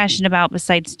we're passionate about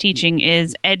besides teaching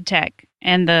is EdTech,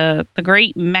 and the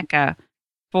great mecca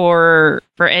for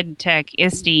EdTech,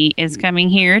 ISTE, is coming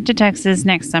here to Texas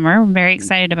next summer. I'm very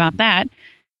excited about that.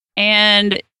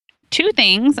 And two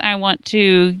things I want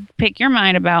to pick your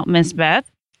mind about, Miss Beth.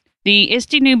 The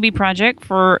ISTE Newbie Project,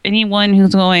 for anyone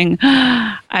who's going,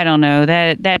 I don't know,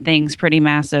 that thing's pretty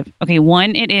massive. Okay,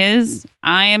 one, it is.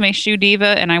 I am a shoe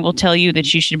diva, and I will tell you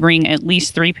that you should bring at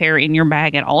least 3 pair in your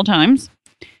bag at all times.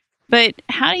 But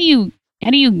how do you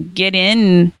get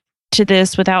in to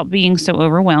this without being so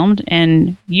overwhelmed?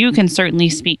 And you can certainly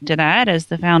speak to that as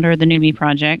the founder of the Newbie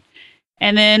Project.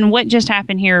 And then what just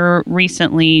happened here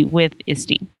recently with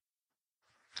ISTE?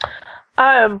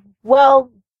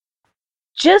 Well,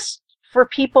 just for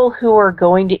people who are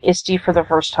going to ISTE for the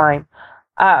first time,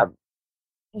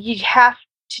 you have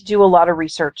to do a lot of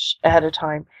research ahead of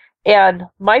time. And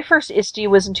my first ISTE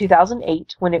was in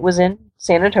 2008 when it was in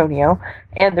San Antonio.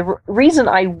 And the reason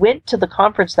I went to the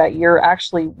conference that year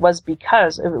actually was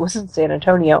because it was in San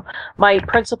Antonio. My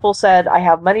principal said, I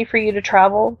have money for you to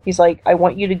travel. He's like, I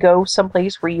want you to go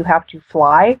someplace where you have to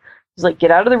fly. He's like, get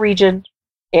out of the region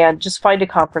and just find a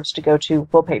conference to go to.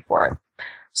 We'll pay for it.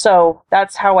 So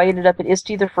that's how I ended up at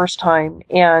ISTE the first time.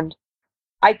 And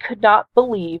I could not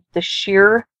believe the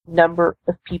sheer number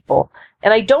of people.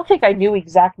 And I don't think I knew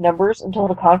exact numbers until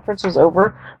the conference was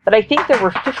over, but I think there were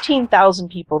 15,000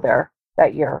 people there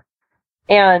that year.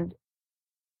 And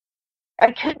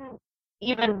I couldn't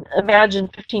even imagine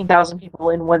 15,000 people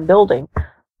in one building,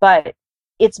 but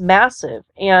it's massive.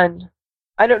 And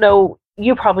I don't know,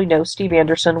 you probably know Steve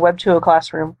Anderson, Web 2.0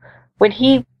 Classroom. When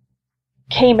he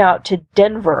came out to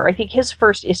Denver, I think his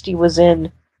first ISTE was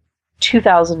in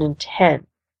 2010.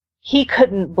 He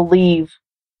couldn't believe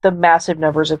the massive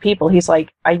numbers of people. He's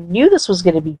like, I knew this was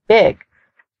going to be big,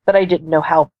 but I didn't know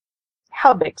how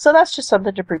big. So that's just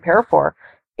something to prepare for.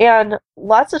 And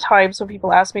lots of times when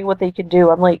people ask me what they can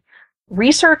do, I'm like,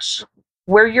 research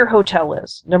where your hotel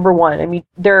is, number one. I mean,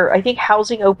 I think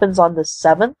housing opens on the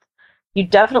 7th. You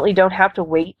definitely don't have to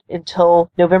wait until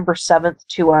November 7th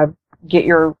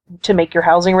to make your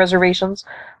housing reservations.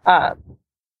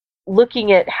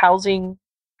 Looking at housing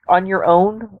on your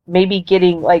own, maybe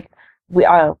getting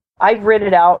I've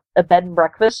rented out a bed and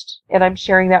breakfast, and I'm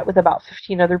sharing that with about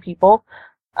 15 other people.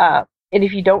 And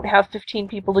if you don't have 15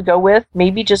 people to go with,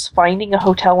 maybe just finding a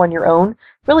hotel on your own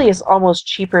really is almost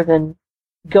cheaper than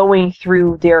going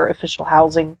through their official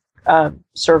housing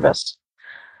service.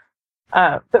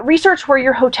 But research where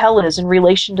your hotel is in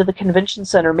relation to the convention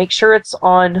center. Make sure it's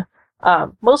on,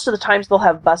 most of the times they'll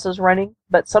have buses running,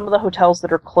 but some of the hotels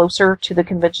that are closer to the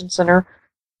convention center,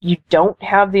 you don't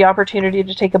have the opportunity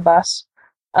to take a bus.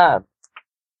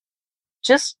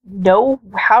 Just know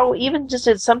how, even just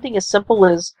as something as simple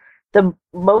as the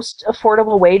most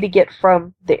affordable way to get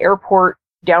from the airport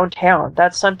downtown.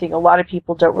 That's something a lot of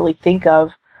people don't really think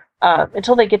of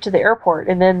until they get to the airport,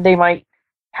 and then they might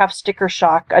have sticker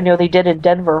shock. I know they did in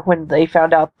Denver when they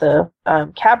found out the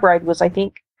cab ride was, I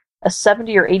think, a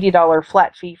 $70 or $80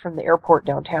 flat fee from the airport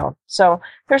downtown. So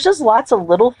there's just lots of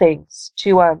little things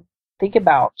to think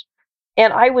about.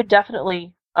 And I would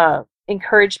definitely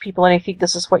encourage people, and I think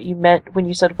this is what you meant when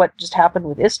you said what just happened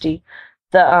with ISTE,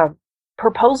 the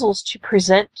proposals to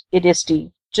present at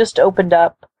ISTE just opened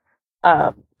up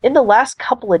in the last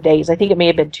couple of days. I think it may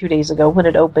have been 2 days ago when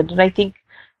it opened, and I think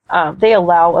they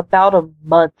allow about a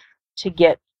month to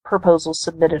get proposals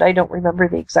submitted. I don't remember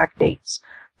the exact dates,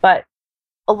 but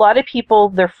a lot of people,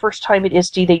 their first time at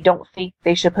ISTE, they don't think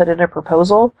they should put in a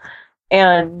proposal,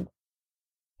 and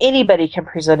anybody can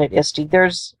present at ISTE.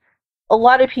 There's a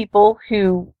lot of people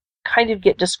who kind of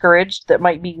get discouraged that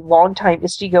might be longtime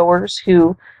ISTE goers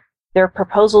who their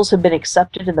proposals have been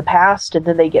accepted in the past and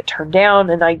then they get turned down.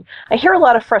 And I hear a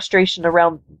lot of frustration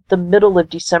around the middle of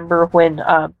December when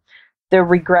the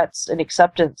regrets and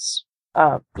acceptance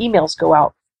emails go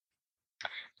out.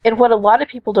 And what a lot of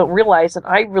people don't realize, and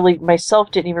I really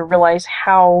myself didn't even realize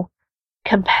how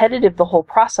competitive the whole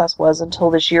process was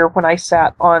until this year when I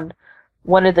sat on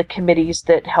one of the committees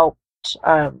that helped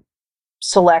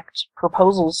select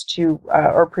proposals to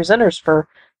or presenters for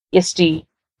ISTE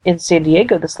in San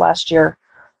Diego this last year.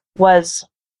 Was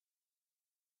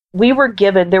we were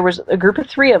given, there was a group of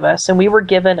 3 of us, and we were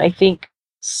given, I think,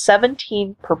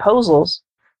 17 proposals,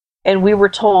 and we were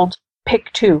told,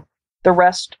 pick 2. The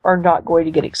rest are not going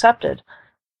to get accepted.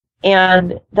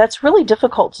 And that's really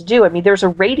difficult to do. I mean, there's a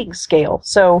rating scale,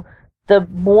 so the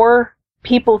more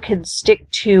people can stick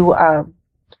to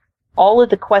all of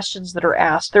the questions that are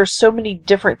asked, there's so many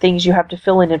different things you have to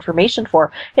fill in information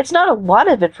for. It's not a lot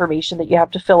of information that you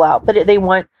have to fill out, but they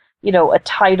want, a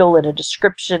title and a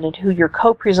description and who your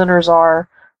co-presenters are,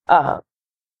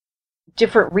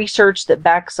 different research that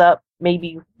backs up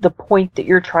maybe the point that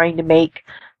you're trying to make.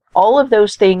 All of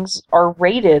those things are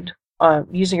rated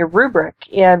using a rubric,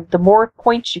 and the more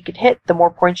points you can hit, the more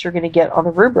points you're going to get on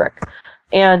the rubric.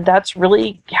 And that's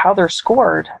really how they're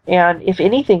scored. And if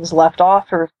anything's left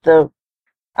off or the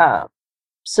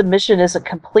submission isn't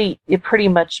complete, it pretty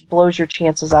much blows your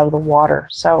chances out of the water.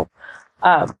 So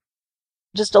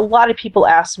just a lot of people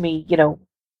ask me,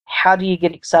 how do you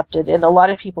get accepted? And a lot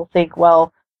of people think,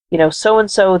 well,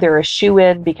 so-and-so, they're a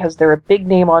shoo-in because they're a big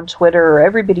name on Twitter or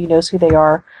everybody knows who they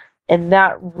are. And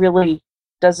that really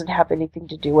doesn't have anything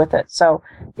to do with it. So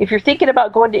if you're thinking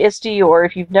about going to ISTE, or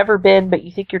if you've never been but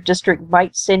you think your district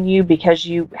might send you because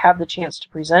you have the chance to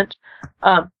present,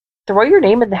 throw your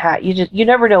name in the hat. You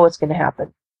never know what's going to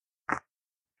happen.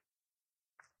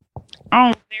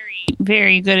 Oh, very,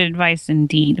 very good advice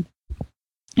indeed.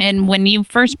 And when you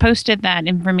first posted that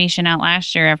information out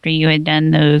last year after you had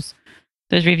done those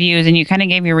reviews and you kind of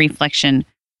gave your reflection,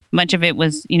 much of it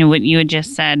was, what you had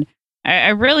just said. I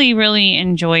really, really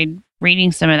enjoyed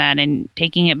reading some of that and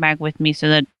taking it back with me so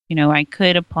that, I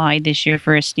could apply this year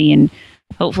for ISTE and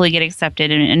hopefully get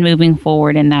accepted and moving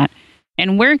forward in that.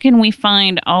 And where can we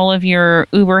find all of your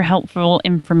uber helpful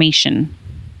information?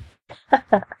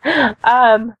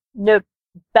 No,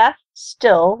 Beth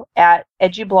Still at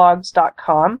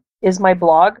edublogs.com is my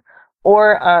blog,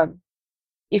 or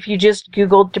if you just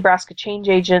Googled Nebraska Change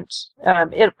Agent,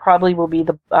 it probably will be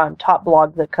the top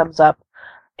blog that comes up.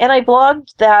 And I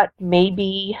blogged that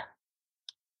maybe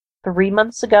 3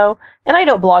 months ago, and I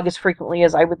don't blog as frequently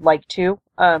as I would like to.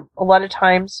 A lot of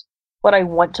times what I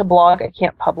want to blog, I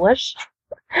can't publish.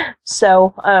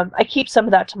 So I keep some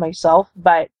of that to myself,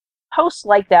 but posts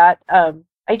like that,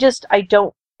 I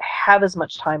don't have as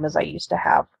much time as I used to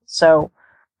have. So,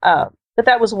 but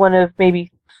that was one of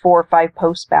maybe 4 or 5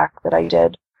 posts back that I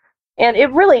did. And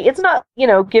it's not,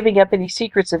 giving up any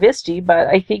secrets of ISTE, but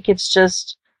I think it's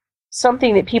just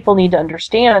something that people need to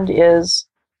understand is,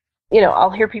 I'll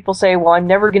hear people say, well, I'm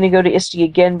never going to go to ISTE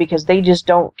again because they just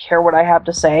don't care what I have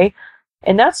to say.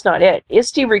 And that's not it.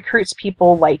 ISTE recruits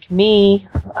people like me.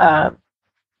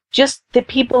 Just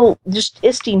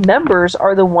ISTE members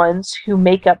are the ones who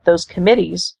make up those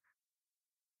committees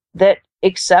that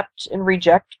accept and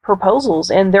reject proposals.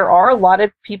 And there are a lot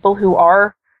of people who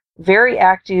are very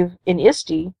active in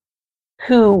ISTE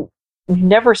who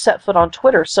never set foot on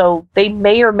Twitter. So they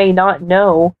may or may not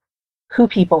know who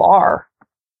people are.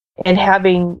 And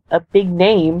having a big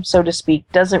name, so to speak,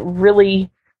 doesn't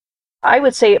really, I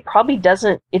would say it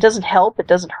doesn't help, it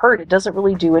doesn't hurt, it doesn't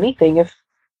really do anything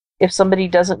if somebody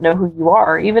doesn't know who you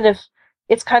are. Even if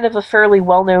it's kind of a fairly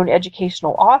well-known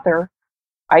educational author,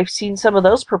 I've seen some of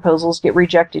those proposals get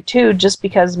rejected too, just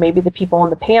because maybe the people on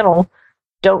the panel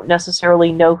don't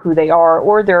necessarily know who they are,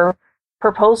 or their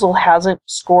proposal hasn't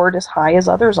scored as high as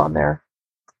others on there.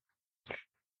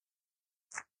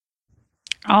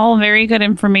 All very good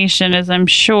information, as I'm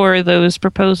sure those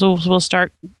proposals will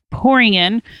start pouring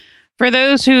in. For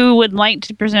those who would like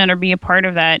to present or be a part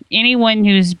of that, anyone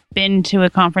who's been to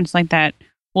a conference like that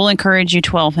will encourage you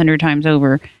 1,200 times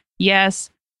over.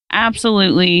 Yes,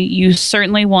 absolutely. You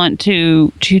certainly want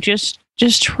to just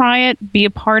try it, be a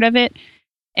part of it.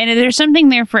 And there's something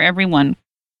there for everyone.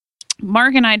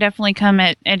 Mark and I definitely come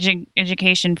at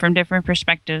education from different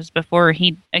perspectives before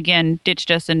he, again, ditched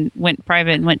us and went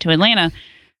private and went to Atlanta.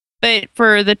 But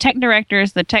for the tech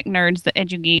directors, the tech nerds, the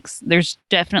edu geeks, there's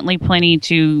definitely plenty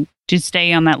to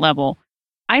stay on that level.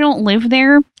 I don't live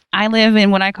there. I live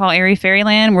in what I call airy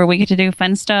fairyland, where we get to do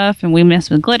fun stuff and we mess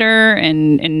with glitter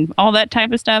and all that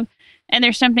type of stuff. And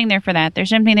there's something there for that. There's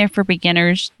something there for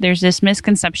beginners. There's this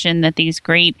misconception that these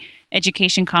great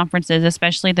education conferences,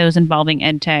 especially those involving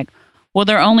ed tech, well,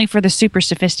 they're only for the super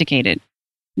sophisticated.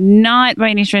 Not by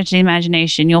any stretch of the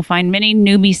imagination. You'll find many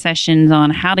newbie sessions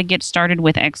on how to get started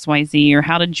with XYZ or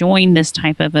how to join this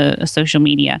type of a social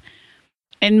media.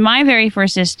 In my very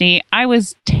first ISTE, I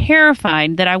was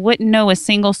terrified that I wouldn't know a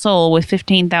single soul with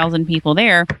 15,000 people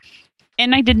there.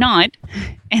 And I did not.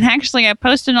 And actually, I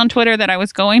posted on Twitter that I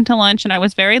was going to lunch and I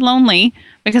was very lonely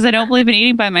because I don't believe in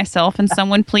eating by myself, and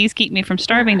someone please keep me from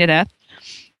starving to death.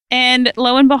 And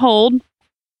lo and behold,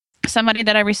 somebody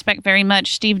that I respect very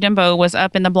much, Steve Dimbo, was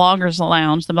up in the Bloggers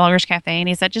Lounge, the Bloggers Cafe, and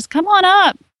he said, just come on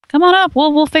up.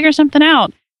 We'll figure something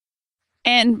out.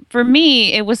 And for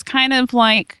me, it was kind of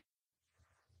like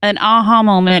an aha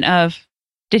moment of,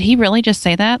 did he really just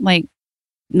say that? Like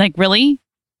really?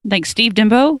 Like Steve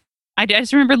Dimbo? I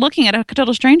just remember looking at a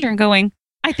total stranger and going,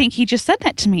 I think he just said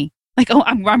that to me. Like, oh,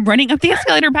 I'm running up the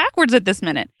escalator backwards at this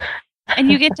minute. And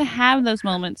you get to have those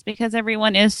moments because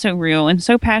everyone is so real and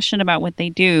so passionate about what they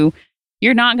do.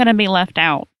 You're not going to be left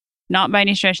out, not by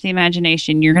any stretch of the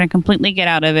imagination. You're going to completely get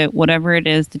out of it, whatever it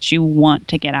is that you want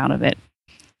to get out of it.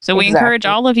 So we encourage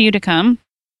all of you to come.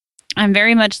 I'm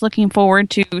very much looking forward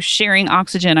to sharing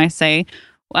oxygen, I say,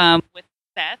 with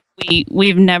Seth.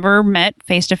 We've never met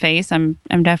face to face. I'm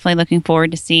definitely looking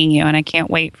forward to seeing you, and I can't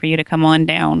wait for you to come on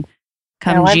down.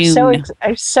 June.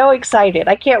 I'm so excited.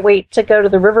 I can't wait to go to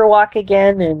the Riverwalk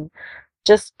again and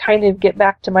just kind of get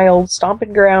back to my old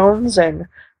stomping grounds. And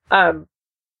I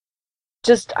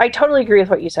totally agree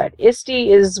with what you said. ISTE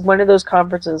is one of those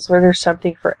conferences where there's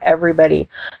something for everybody.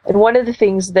 And one of the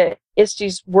things that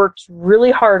ISTE's worked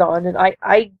really hard on, and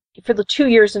I for the 2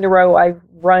 years in a row I've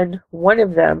run one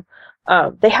of them.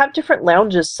 They have different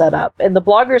lounges set up, and the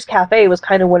Bloggers Cafe was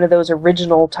kind of one of those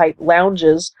original type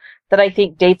lounges that I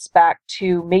think dates back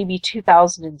to maybe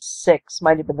 2006,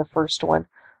 might have been the first one.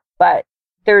 But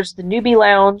there's the Newbie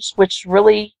Lounge, which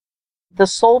really, the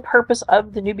sole purpose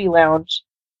of the Newbie Lounge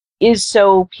is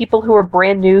so people who are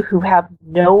brand new, who have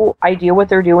no idea what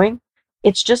they're doing,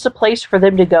 it's just a place for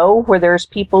them to go where there's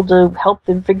people to help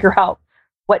them figure out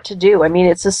what to do. I mean,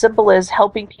 it's as simple as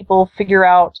helping people figure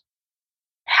out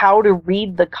how to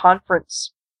read the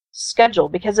conference schedule,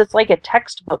 because it's like a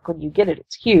textbook when you get it.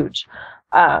 It's huge.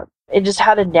 And just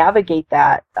how to navigate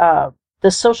that.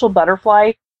 The Social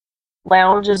Butterfly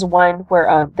Lounge is one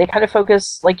where they kind of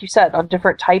focus, like you said, on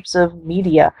different types of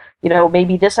media. You know,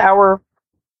 maybe this hour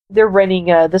they're running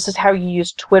this is how you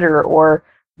use Twitter, or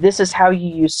this is how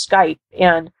you use Skype.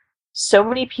 And so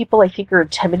many people, I think, are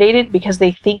intimidated because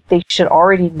they think they should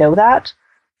already know that,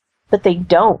 but they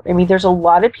don't. I mean, there's a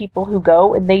lot of people who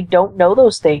go and they don't know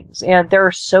those things, and there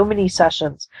are so many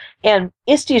sessions. And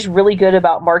ISTE is really good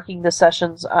about marking the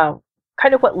sessions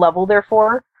kind of what level they're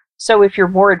for. So if you're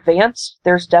more advanced,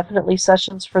 there's definitely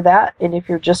sessions for that. And if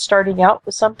you're just starting out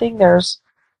with something, there's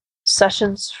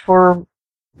sessions for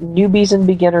newbies and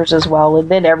beginners as well, and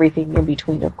then everything in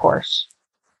between, of course.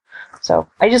 So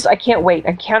I can't wait.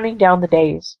 I'm counting down the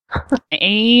days.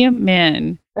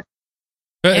 Amen.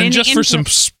 And just for some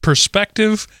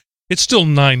perspective, it's still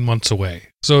 9 months away.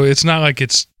 So it's not like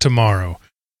it's tomorrow.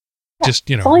 Yeah, just,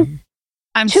 you know.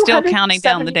 I'm still counting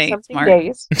down the days, Mark.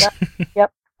 Days.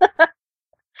 Yep.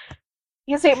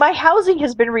 You see, my housing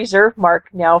has been reserved, Mark,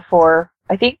 now for,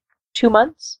 I think, 2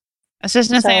 months. I was just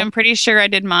going to say, I'm pretty sure I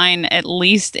did mine at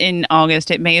least in August.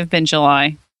 It may have been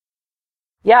July.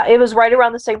 Yeah, it was right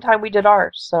around the same time we did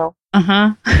ours, so.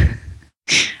 Uh-huh.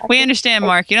 We understand,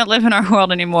 Mark. You don't live in our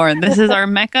world anymore. This is our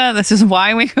Mecca. This is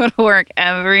why we go to work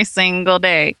every single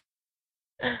day.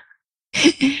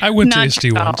 I went to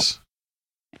ISTE once.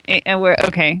 And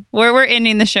we're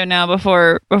ending the show now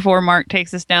before Mark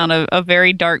takes us down a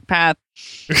very dark path.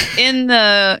 In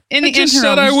the I just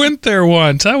said I went there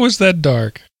once. How was that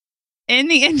dark? In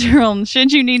the interim,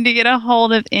 should you need to get a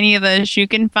hold of any of us, you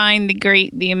can find the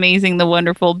great, the amazing, the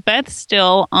wonderful Beth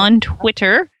Still on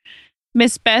Twitter.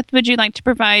 Miss Beth, would you like to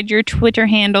provide your Twitter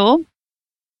handle?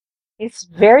 It's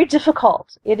very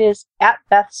difficult. It is at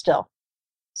Beth Still.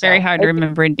 Very hard to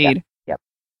remember indeed. Yep.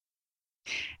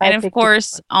 And of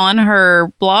course, on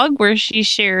her blog where she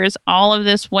shares all of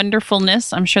this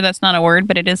wonderfulness, I'm sure that's not a word,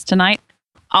 but it is tonight,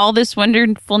 all this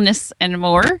wonderfulness and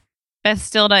more,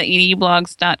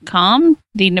 bethstill.edublogs.com,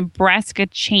 the Nebraska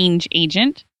Change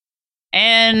Agent.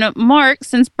 And Mark,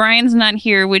 since Brian's not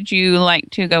here, would you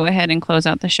like to go ahead and close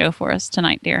out the show for us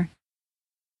tonight, dear?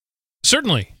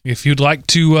 Certainly. If you'd like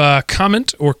to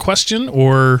comment or question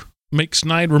or make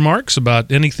snide remarks about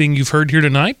anything you've heard here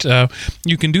tonight,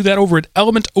 you can do that over at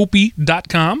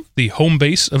elementop.com, the home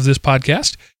base of this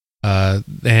podcast.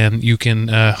 And you can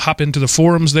hop into the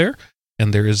forums there,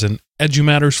 and there is an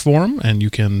EduMatters forum, and you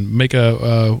can make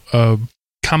a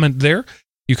comment there.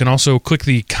 You can also click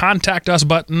the Contact Us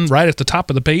button right at the top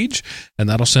of the page, and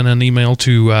that'll send an email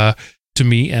to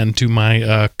me and to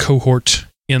my cohort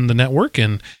in the network,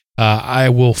 and I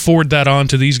will forward that on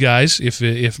to these guys if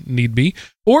need be.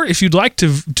 Or if you'd like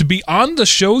to be on the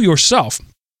show yourself,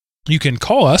 you can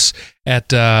call us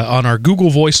at on our Google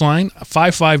Voice line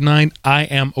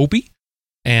 559-I-AM-OPIE,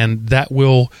 and that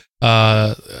will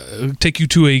take you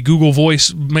to a Google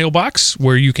Voice mailbox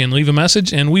where you can leave a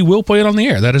message, and we will play it on the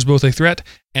air. That is both a threat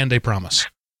and a promise.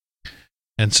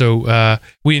 And so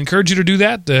we encourage you to do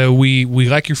that. We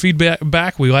like your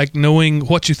feedback. We like knowing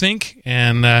what you think.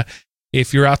 And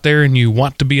if you're out there and you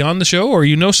want to be on the show, or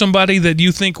you know somebody that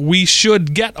you think we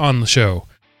should get on the show,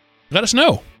 let us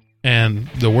know. And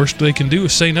the worst they can do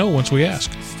is say no once we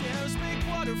ask.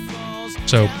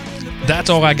 So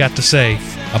that's all I got to say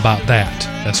about that,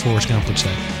 as Forrest Gump would say.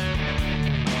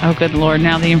 Oh, good Lord.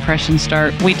 Now the impressions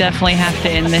start. We definitely have to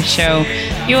end this show.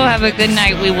 You will have a good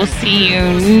night. We will see you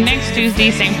next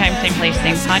Tuesday, same time, same place,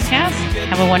 same podcast.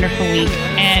 Have a wonderful week.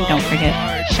 And don't forget,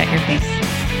 shut your face.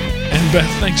 And Beth,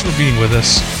 thanks for being with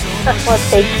us. Well,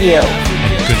 thank you.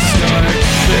 And good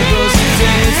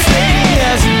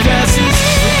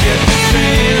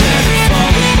night.